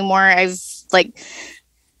place anymore. I've like,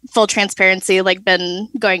 full transparency, like been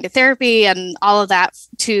going to therapy and all of that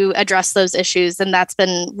to address those issues, and that's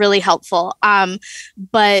been really helpful.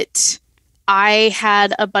 But I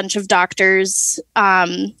had a bunch of doctors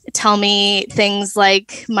tell me things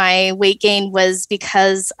like my weight gain was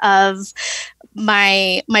because of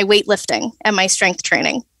my weightlifting and my strength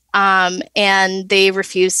training. And they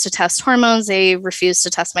refused to test hormones. They refused to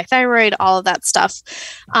test my thyroid, all of that stuff.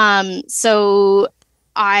 So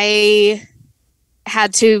I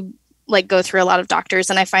had to like go through a lot of doctors,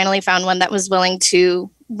 and I finally found one that was willing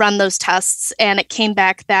to run those tests. And it came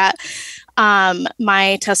back that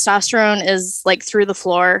my testosterone is like through the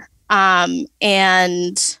floor,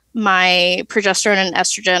 and my progesterone and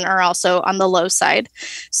estrogen are also on the low side.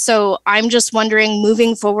 So I'm just wondering,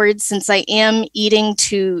 moving forward, since I am eating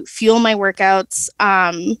to fuel my workouts,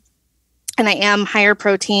 and I am higher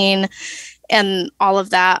protein and all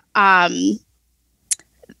of that,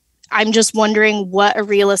 I'm just wondering what a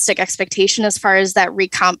realistic expectation as far as that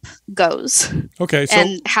recomp goes. Okay. So,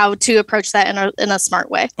 and how to approach that in a smart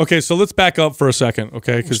way. Okay. So let's back up for a second.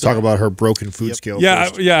 Okay. Let's talk about her broken food scale. Yeah.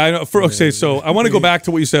 I know. Okay. So I want to go back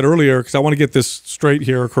to what you said earlier, because I want to get this straight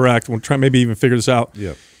here, correct. We'll try maybe even figure this out.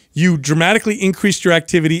 Yeah. You dramatically increased your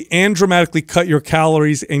activity and dramatically cut your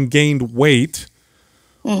calories and gained weight.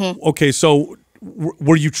 Mm-hmm. Okay. So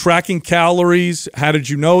were you tracking calories? How did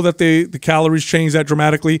you know that the calories changed that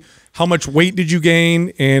dramatically? How much weight did you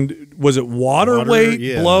gain? And was it water weight,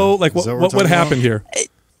 blow? Like what happened here?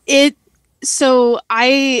 So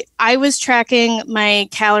I was tracking my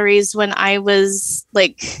calories when I was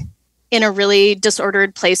like in a really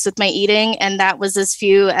disordered place with my eating, and that was as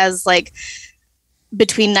few as like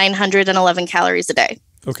between 900 and 11 calories a day.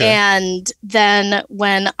 Okay. And then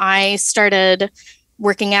when I started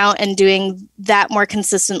working out and doing that more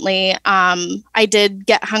consistently, I did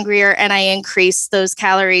get hungrier, and I increased those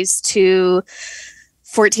calories to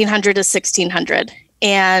 1,400 to 1,600.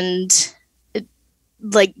 And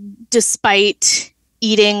like, despite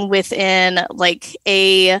eating within like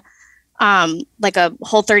a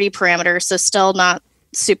Whole30 parameter, so still not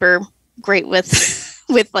super great with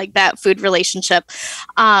like that food relationship.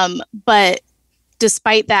 But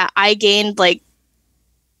despite that, I gained like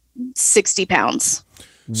 60 pounds.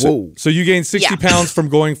 Whoa. So you gained 60 pounds from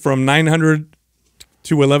going from 900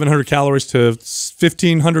 to 1,100 calories to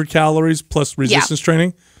 1,500 calories plus resistance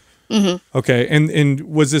training? Mm-hmm. Okay. And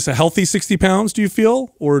was this a healthy 60 pounds, do you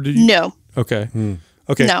feel? Or did you? No. Okay.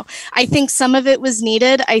 Okay. No. I think some of it was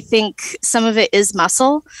needed. I think some of it is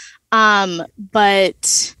muscle.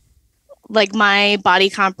 But like my body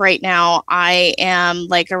comp right now, I am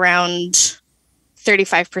like around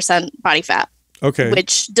 35% body fat. Okay.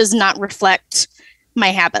 Which does not reflect my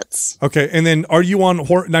habits. Okay. And then are you on,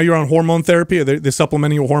 now you're on hormone therapy? Are they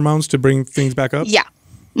supplementing your hormones to bring things back up? Yeah.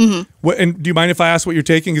 Mm-hmm. And do you mind if I ask what you're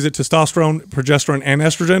taking? Is it testosterone, progesterone, and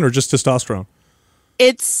estrogen, or just testosterone?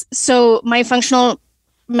 So my functional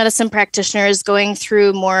medicine practitioner is going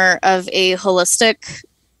through more of a holistic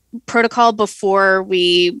protocol before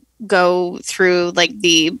we go through like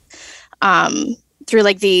the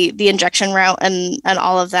injection route and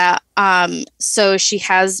all of that. So she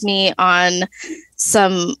has me on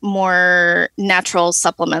some more natural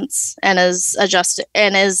supplements and is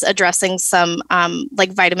addressing some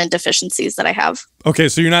like vitamin deficiencies that I have. Okay,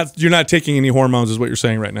 so you're not taking any hormones, is what you're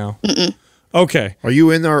saying right now. Mm-mm. Okay. Are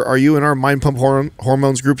you in our Mind Pump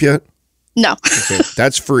Hormones group yet? No. Okay.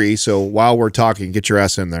 That's free. So while we're talking, get your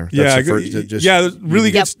ass in there. That's there's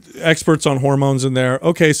really good experts on hormones in there.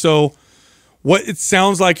 Okay, so what it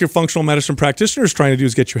sounds like your functional medicine practitioner is trying to do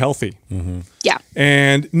is get you healthy. Mm-hmm. Yeah.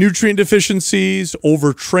 And nutrient deficiencies,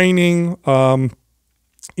 overtraining,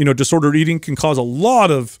 disordered eating can cause a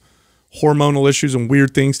lot of hormonal issues and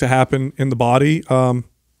weird things to happen in the body.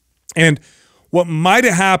 And what might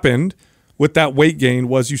have happened with that weight gain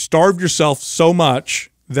was you starved yourself so much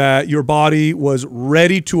that your body was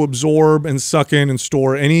ready to absorb and suck in and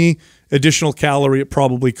store any additional calorie it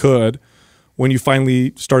probably could when you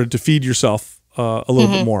finally started to feed yourself a little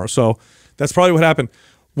bit more. So that's probably what happened.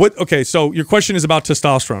 Okay, so your question is about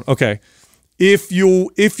testosterone. Okay, if your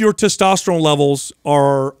testosterone levels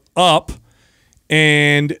are up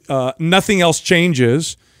and nothing else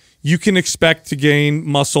changes, you can expect to gain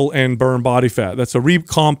muscle and burn body fat. That's a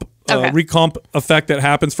recomp effect that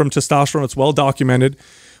happens from testosterone. It's well documented.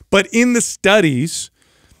 But in the studies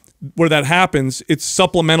where that happens, it's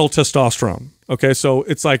supplemental testosterone. Okay, so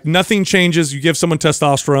it's like nothing changes. You give someone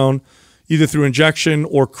testosterone either through injection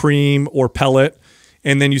or cream or pellet,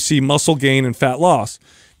 and then you see muscle gain and fat loss.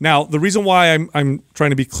 Now, the reason why I'm trying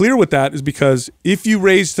to be clear with that is because if you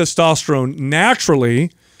raise testosterone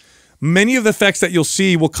naturally, many of the effects that you'll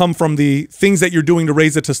see will come from the things that you're doing to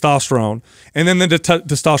raise the testosterone, and then the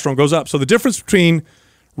testosterone goes up. So the difference between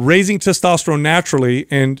raising testosterone naturally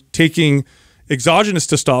and taking exogenous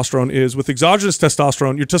testosterone is with exogenous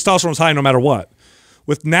testosterone, your testosterone is high no matter what.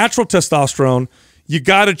 With natural testosterone, you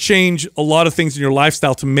got to change a lot of things in your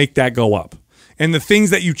lifestyle to make that go up. And the things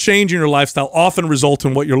that you change in your lifestyle often result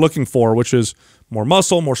in what you're looking for, which is more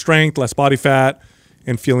muscle, more strength, less body fat,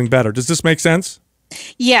 and feeling better. Does this make sense?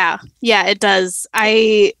 Yeah, it does.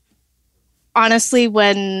 Honestly,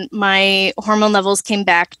 when my hormone levels came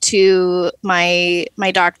back to my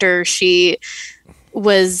doctor, she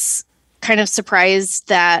was kind of surprised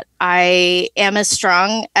that I am as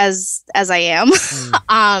strong as I am.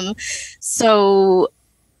 So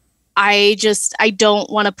I don't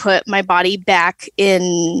want to put my body back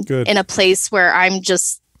in a place where I'm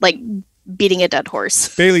just like beating a dead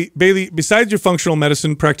horse. Bailey, besides your functional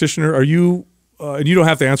medicine practitioner, are you and you don't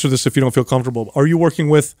have to answer this if you don't feel comfortable, are you working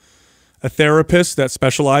with a therapist that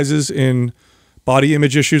specializes in body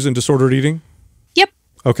image issues and disordered eating? Yep.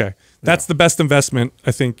 Okay. That's the best investment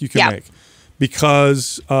I think you can make.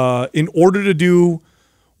 Because in order to do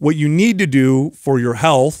what you need to do for your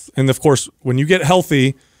health, and of course, when you get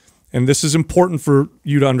healthy, and this is important for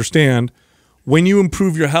you to understand, when you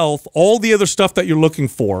improve your health, all the other stuff that you're looking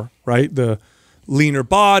for, right? The leaner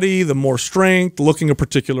body, the more strength, looking a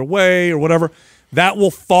particular way or whatever, that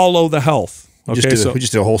will follow the health. Okay, we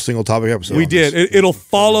just did a whole single topic episode. We did. It'll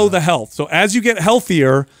follow the health. So as you get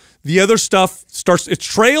healthier, the other stuff it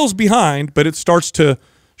trails behind, but it starts to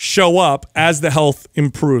show up as the health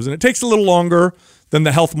improves. And it takes a little longer than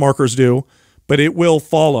the health markers do, but it will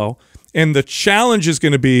follow. And the challenge is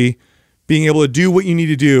going to be being able to do what you need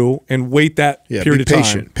to do and wait that period of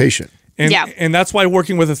time. Patient. And that's why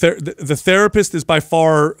working with the therapist is by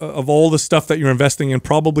far of all the stuff that you're investing in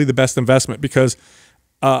probably the best investment because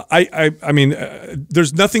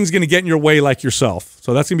there's nothing's going to get in your way like yourself.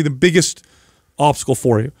 So that's going to be the biggest obstacle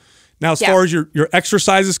for you. Now, as far as your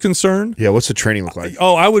exercise is concerned. Yeah, what's the training look like?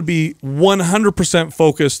 I would be 100%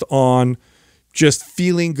 focused on just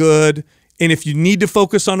feeling good. And if you need to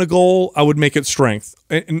focus on a goal, I would make it strength.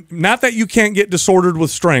 And not that you can't get disordered with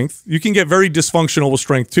strength. You can get very dysfunctional with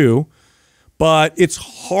strength too. But it's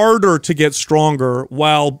harder to get stronger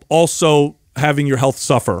while also having your health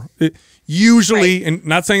suffer. Usually, and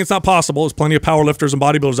not saying it's not possible, there's plenty of power lifters and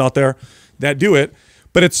bodybuilders out there that do it,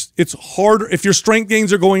 but it's harder. If your strength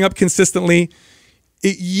gains are going up consistently,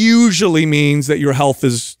 it usually means that your health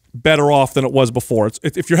is better off than it was before.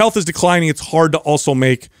 If your health is declining, it's hard to also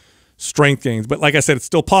make strength gains. But like I said, it's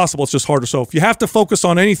still possible, it's just harder. So if you have to focus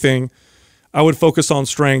on anything, I would focus on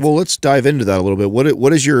strength. Well, let's dive into that a little bit. What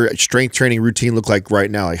does your strength training routine look like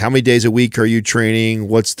right now? Like how many days a week are you training?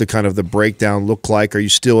 What's the kind of the breakdown look like? Are you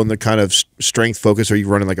still in the kind of strength focus? Are you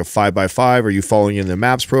running like a 5x5? Are you following in the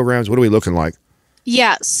MAPS programs? What are we looking like?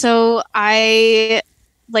 Yeah, so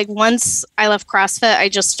once I left CrossFit, I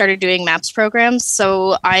just started doing MAPS programs.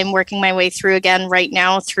 So I'm working my way through again right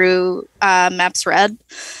now through MAPS Red.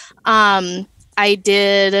 I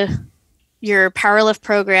did your powerlift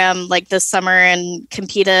program like this summer and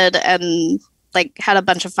competed and like had a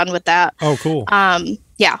bunch of fun with that. Oh, cool.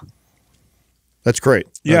 Yeah. That's great.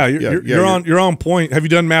 Yeah, you're on point. Have you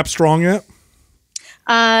done MAP Strong yet?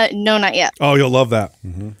 No, not yet. Oh, you'll love that.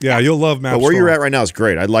 Yeah, you'll love MAPS. But where you're at right now is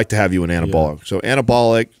great. I'd like to have you in anabolic. Yeah. So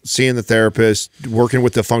anabolic, seeing the therapist, working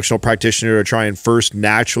with the functional practitioner to try and first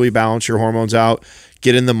naturally balance your hormones out,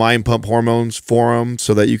 get in the Mind Pump Hormones forum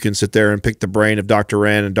so that you can sit there and pick the brain of Dr.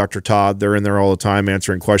 Rand and Dr. Todd. They're in there all the time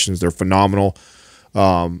answering questions. They're phenomenal.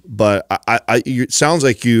 But it sounds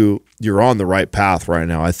like you're on the right path right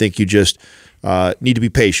now. I think you just need to be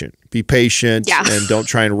patient. Be patient and don't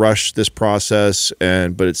try and rush this process.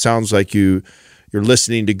 But it sounds like you're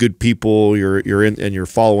listening to good people. You're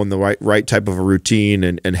following the right type of a routine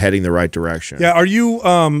and heading the right direction. Yeah. Are you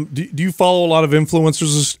do you follow a lot of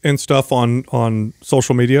influencers and stuff on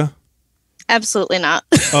social media? Absolutely not.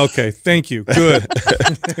 Okay, thank you. Good.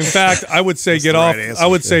 In fact, I would say get off. I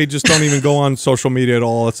would say just don't even go on social media at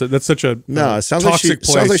all. That's such a it sounds toxic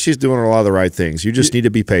place. Sounds like she's doing a lot of the right things. You just need to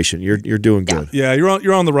be patient. You're doing good. Yeah,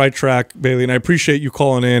 you're on the right track, Bailey, and I appreciate you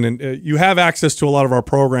calling in. And you have access to a lot of our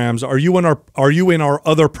programs. Are you in our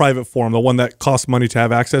other private forum, the one that costs money to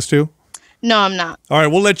have access to? No, I'm not. All right,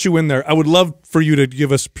 we'll let you in there. I would love for you to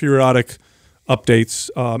give us periodic updates,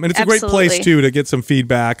 and it's a great place too to get some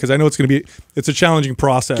feedback, because I know it's a challenging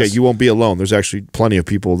process. Okay, you won't be alone. There's actually plenty of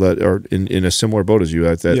people that are in a similar boat as you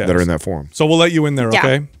that are in that forum. So we'll let you in there.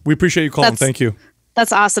 Okay, we appreciate you calling. Thank you.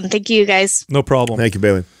 That's awesome. Thank you, guys. No problem. Thank you,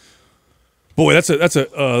 Bailey. Boy, that's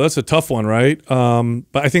a tough one, right?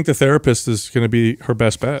 But I think the therapist is going to be her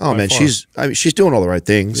best bet. Oh man, she's doing all the right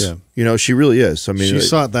things. Yeah. You know, she really is. I mean, she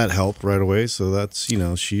sought that help right away, so that's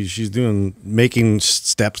she's making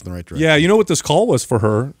steps in the right direction. Yeah, you know what this call was for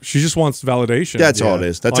her? She just wants validation. That's all it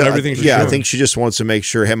is. That's everything. She's doing. I think she just wants to make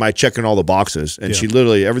sure, am I checking all the boxes? And she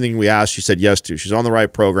literally everything we asked, she said yes to. She's on the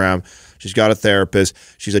right program. She's got a therapist.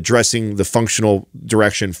 She's addressing the functional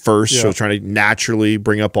direction first, so trying to naturally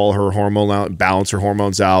bring up all her hormone out and balance her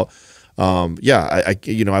hormones out.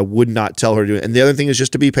 I would not tell her to do it. And the other thing is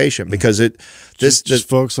just to be patient, because just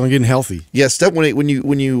focus on getting healthy. Yeah, when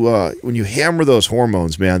you hammer those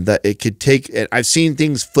hormones, man, that it could take. And I've seen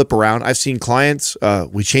things flip around. I've seen clients.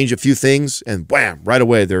 We change a few things, and wham, right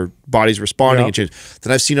away their body's responding and change.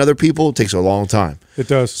 Then I've seen other people. It takes a long time. It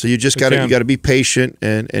does. So you just got to be patient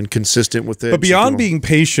and consistent with it. But beyond being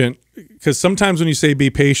patient, because sometimes when you say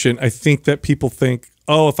be patient, I think that people think,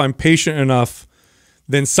 oh, if I'm patient enough,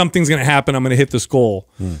 then something's going to happen. I'm going to hit this goal.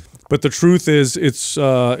 But the truth is, it's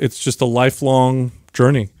just a lifelong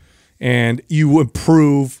journey, and you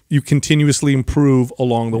continuously improve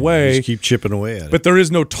along the way. Just keep chipping away at it. But there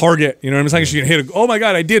is no target. You know what I'm saying? You can hit it. Oh my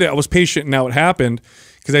God, I did it. I was patient, and now it happened.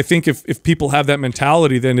 Because I think if people have that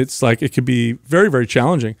mentality, then it's like it could be very, very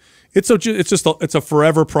challenging. It's a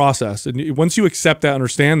forever process, and once you accept that,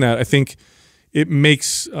 understand that, I think it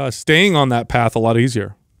makes staying on that path a lot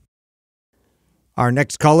easier. Our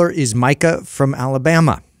next caller is Micah from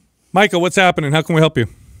Alabama. Micah, what's happening? How can we help you?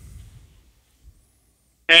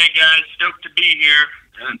 Hey, guys. Stoked to be here.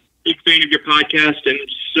 Big fan of your podcast, and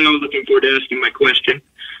so looking forward to asking my question.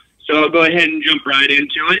 So I'll go ahead and jump right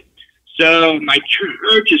into it. So my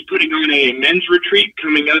church is putting on a men's retreat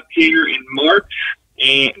coming up here in March,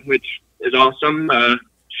 which is awesome.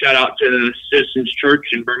 Shout out to the Citizens Church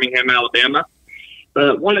in Birmingham, Alabama.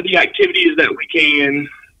 But one of the activities that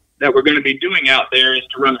we're going to be doing out there is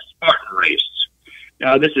to run a Spartan race.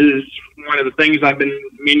 This is one of the things I've been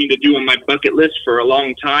meaning to do on my bucket list for a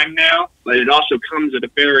long time now, but it also comes at a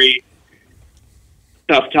very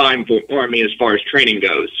tough time for me as far as training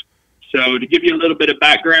goes. So to give you a little bit of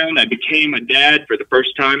background, I became a dad for the first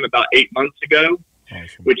time about 8 months ago,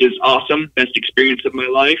 which is awesome. Best experience of my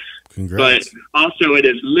life. Congrats. But also it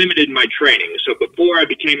has limited my training. So before I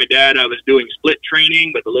became a dad, I was doing split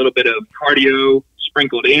training with a little bit of cardio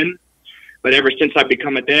sprinkled in. But ever since I've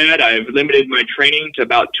become a dad, I've limited my training to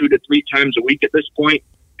about 2 to 3 times a week at this point,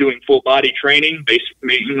 doing full body training based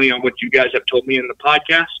mainly on what you guys have told me in the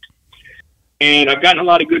podcast. And I've gotten a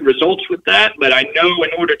lot of good results with that, but I know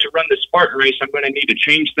in order to run the Spartan race, I'm going to need to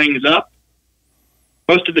change things up.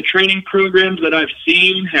 Most of the training programs that I've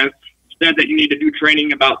seen have said that you need to do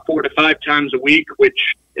training about 4 to 5 times a week, which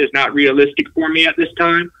is not realistic for me at this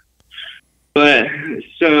time. But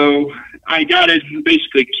so I got to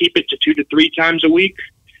basically keep it to 2 to 3 times a week.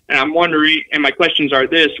 And I'm wondering, and my questions are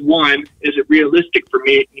this: one, is it realistic for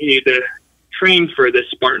me to train for this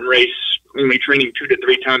Spartan race, only training 2 to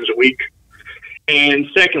 3 times a week? And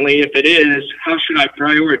secondly, if it is, how should I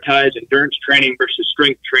prioritize endurance training versus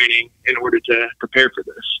strength training in order to prepare for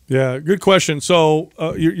this? Yeah, good question. So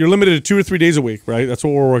you're limited to 2 or 3 days a week, right? That's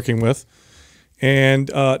what we're working with.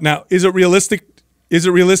 And now, is it realistic? Is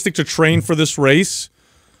it realistic to train for this race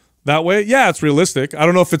that way? Yeah, it's realistic. I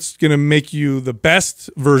don't know if it's going to make you the best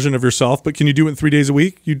version of yourself, but can you do it in 3 days a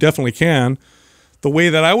week? You definitely can. the way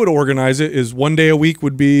that I would organize it is 1 day a week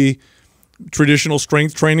would be traditional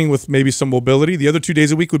strength training with maybe some mobility. The other 2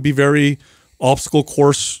 days a week would be very obstacle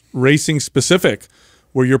course racing specific,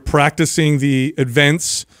 where you're practicing the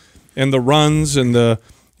events and the runs and the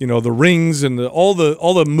rings and all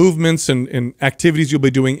the movements and activities you'll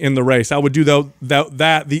be doing in the race. I would do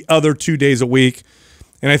that the other 2 days a week.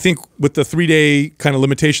 And I think with the 3 day kind of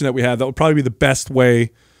limitation that we have, that would probably be the best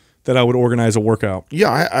way that I would organize a workout. Yeah,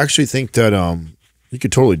 I actually think that you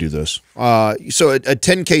could totally do this. So a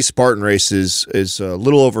 10K Spartan race is a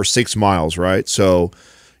little over 6 miles, right? So,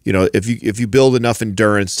 if you build enough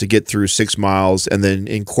endurance to get through 6 miles and then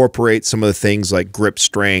incorporate some of the things like grip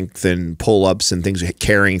strength and pull-ups and things,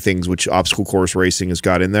 carrying things, which obstacle course racing has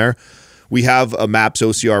got in there. We have a MAPS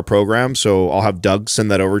OCR program, so I'll have Doug send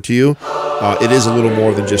that over to you. It is a little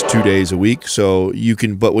more than just 2 days a week, so you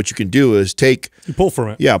can. But what you can do is you pull from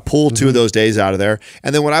it. Yeah, pull 2 of those days out of there,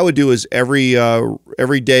 and then what I would do is every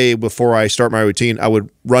day before I start my routine, I would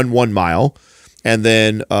run 1 mile, and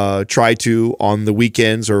then try to on the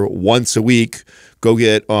weekends or once a week go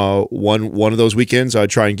get one of those weekends. I'd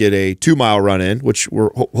try and get a 2 mile run in, which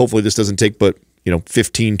hopefully this doesn't take but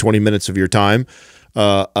 15-20 minutes of your time.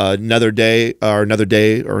 Another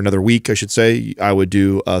week, I should say, I would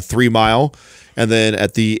do a 3 mile. And then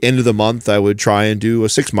at the end of the month, I would try and do a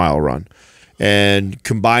 6 mile run. And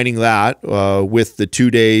combining that with the 2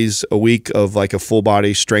 days a week of like a full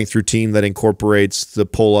body strength routine that incorporates the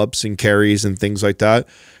pull-ups and carries and things like that,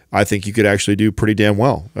 I think you could actually do pretty damn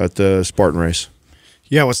well at the Spartan race.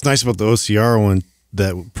 Yeah, what's nice about the OCR one,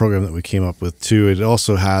 that program that we came up with too, it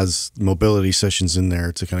also has mobility sessions in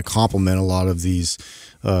there to kind of complement a lot of these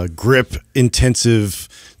grip intensive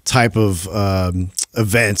type of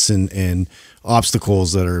events and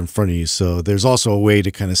obstacles that are in front of you. So there's also a way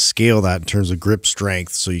to kind of scale that in terms of grip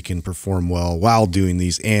strength so you can perform well while doing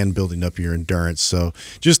these and building up your endurance. So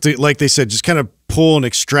just to, like they said, just kind of pull and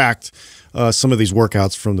extract some of these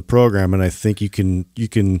workouts from the program, and I think you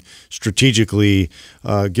can strategically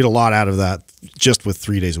get a lot out of that just with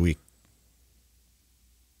 3 days a week.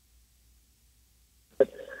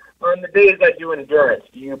 On the days I do endurance,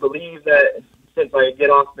 do you believe that since I get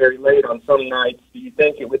off very late on some nights, do you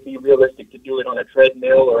think it would be realistic to do it on a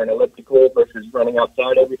treadmill or an elliptical versus running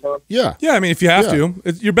outside every time? Yeah. I mean, if you have to,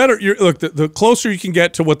 you're better. Look, the closer you can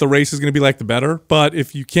get to what the race is going to be like, the better. But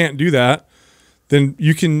if you can't do that, then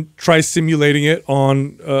you can try simulating it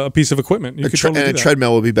on a piece of equipment. You could totally do that. A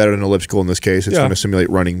treadmill would be better than elliptical in this case. It's going to simulate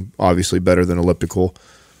running, obviously, better than elliptical.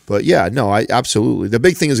 But yeah, no, I absolutely. The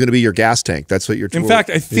big thing is going to be your gas tank. That's what you're. In fact,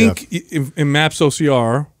 I think in MAPS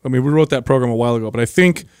OCR, I mean, we wrote that program a while ago, but I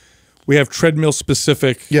think we have treadmill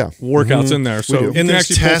specific workouts in there. So and there's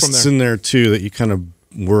tests in there too that you kind of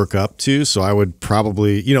work up to. So I would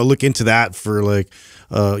probably look into that for like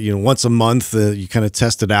once a month. You kind of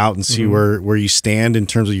test it out and see where you stand in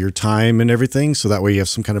terms of your time and everything. So that way you have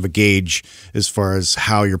some kind of a gauge as far as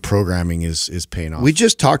how your programming is paying off. We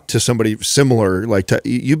just talked to somebody similar.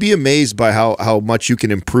 You'd be amazed by how much you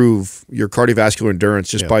can improve your cardiovascular endurance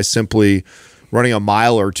just by simply running a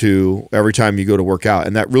mile or two every time you go to work out.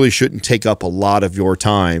 And that really shouldn't take up a lot of your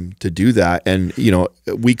time to do that. And,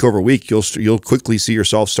 week over week, you'll quickly see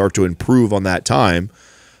yourself start to improve on that time.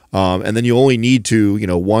 And then you only need to,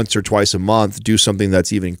 once or twice a month, do something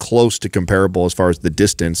that's even close to comparable as far as the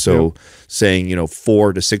distance. So saying,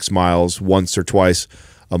 4 to 6 miles once or twice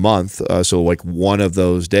a month. So like one of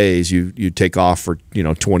those days you take off for,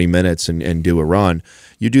 20 minutes and do a run.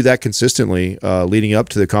 You do that consistently leading up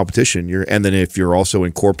to the competition. And then if you're also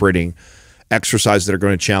incorporating exercises that are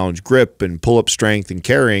going to challenge grip and pull-up strength and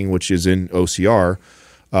carrying, which is in OCR,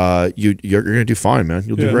 you're going to do fine, man.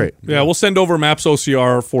 You'll do great. Yeah, we'll send over MAPS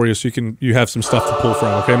OCR for you so you have some stuff to pull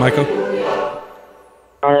from. Okay, Michael?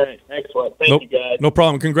 All right. Excellent. Thank you, guys. No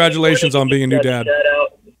problem. Congratulations on being a new dad.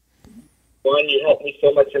 One, you helped me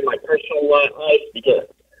so much in my personal life because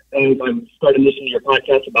I started listening to your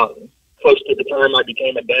podcast about close to the time I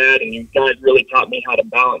became a dad, and you guys really taught me how to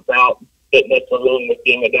balance out fitness along with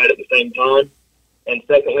being a dad at the same time. And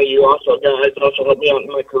secondly, you guys also helped me out in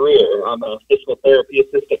my career. I'm a physical therapy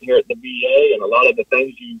assistant here at the VA, and a lot of the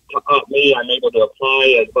things you taught me, I'm able to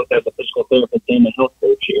apply as both as a physical therapist and a health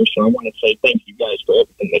coach here. So I want to say thank you guys for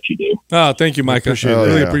everything that you do. Thank you, Mike. I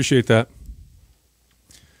really appreciate that.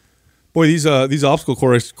 Boy, these obstacle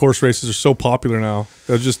course races are so popular now.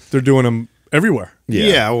 They're doing them everywhere.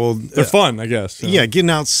 Yeah, well, they're fun, I guess. Yeah, getting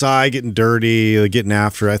outside, getting dirty, getting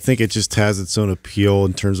after. I think it just has its own appeal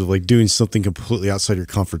in terms of like doing something completely outside your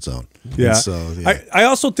comfort zone. Yeah. I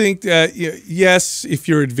also think that yes, if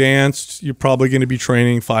you're advanced, you're probably going to be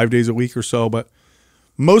training 5 days a week or so. But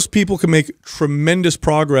most people can make tremendous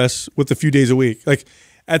progress with a few days a week. Like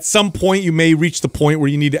at some point, you may reach the point where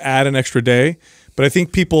you need to add an extra day, but I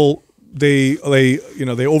think people they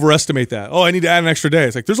overestimate that. Oh, I need to add an extra day.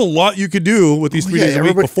 It's like there's a lot you could do with these 3 days a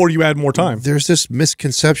week before you add more time. There's this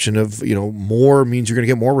misconception of more means you're going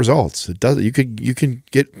to get more results. It doesn't. You can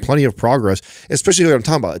get plenty of progress, especially what I'm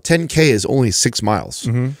talking about. 10K is only 6 miles.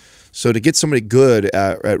 So to get somebody good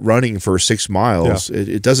at running for 6 miles,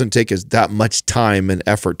 it doesn't take that much time and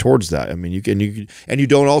effort towards that. I mean, you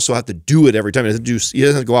don't also have to do it every time. You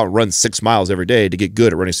doesn't go out and run 6 miles every day to get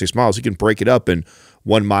good at running 6 miles. You can break it up in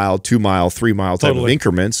 1 mile, 2 mile, 3 mile type of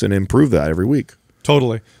increments and improve that every week.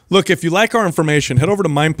 Totally. Look, if you like our information, head over to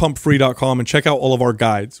mindpumpfree.com and check out all of our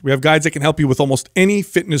guides. We have guides that can help you with almost any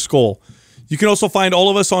fitness goal. You can also find all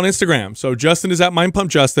of us on Instagram. So Justin is at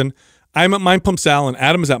mindpumpjustin. I'm at mindpumpsal, and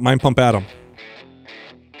Adam is at mindpumpatom.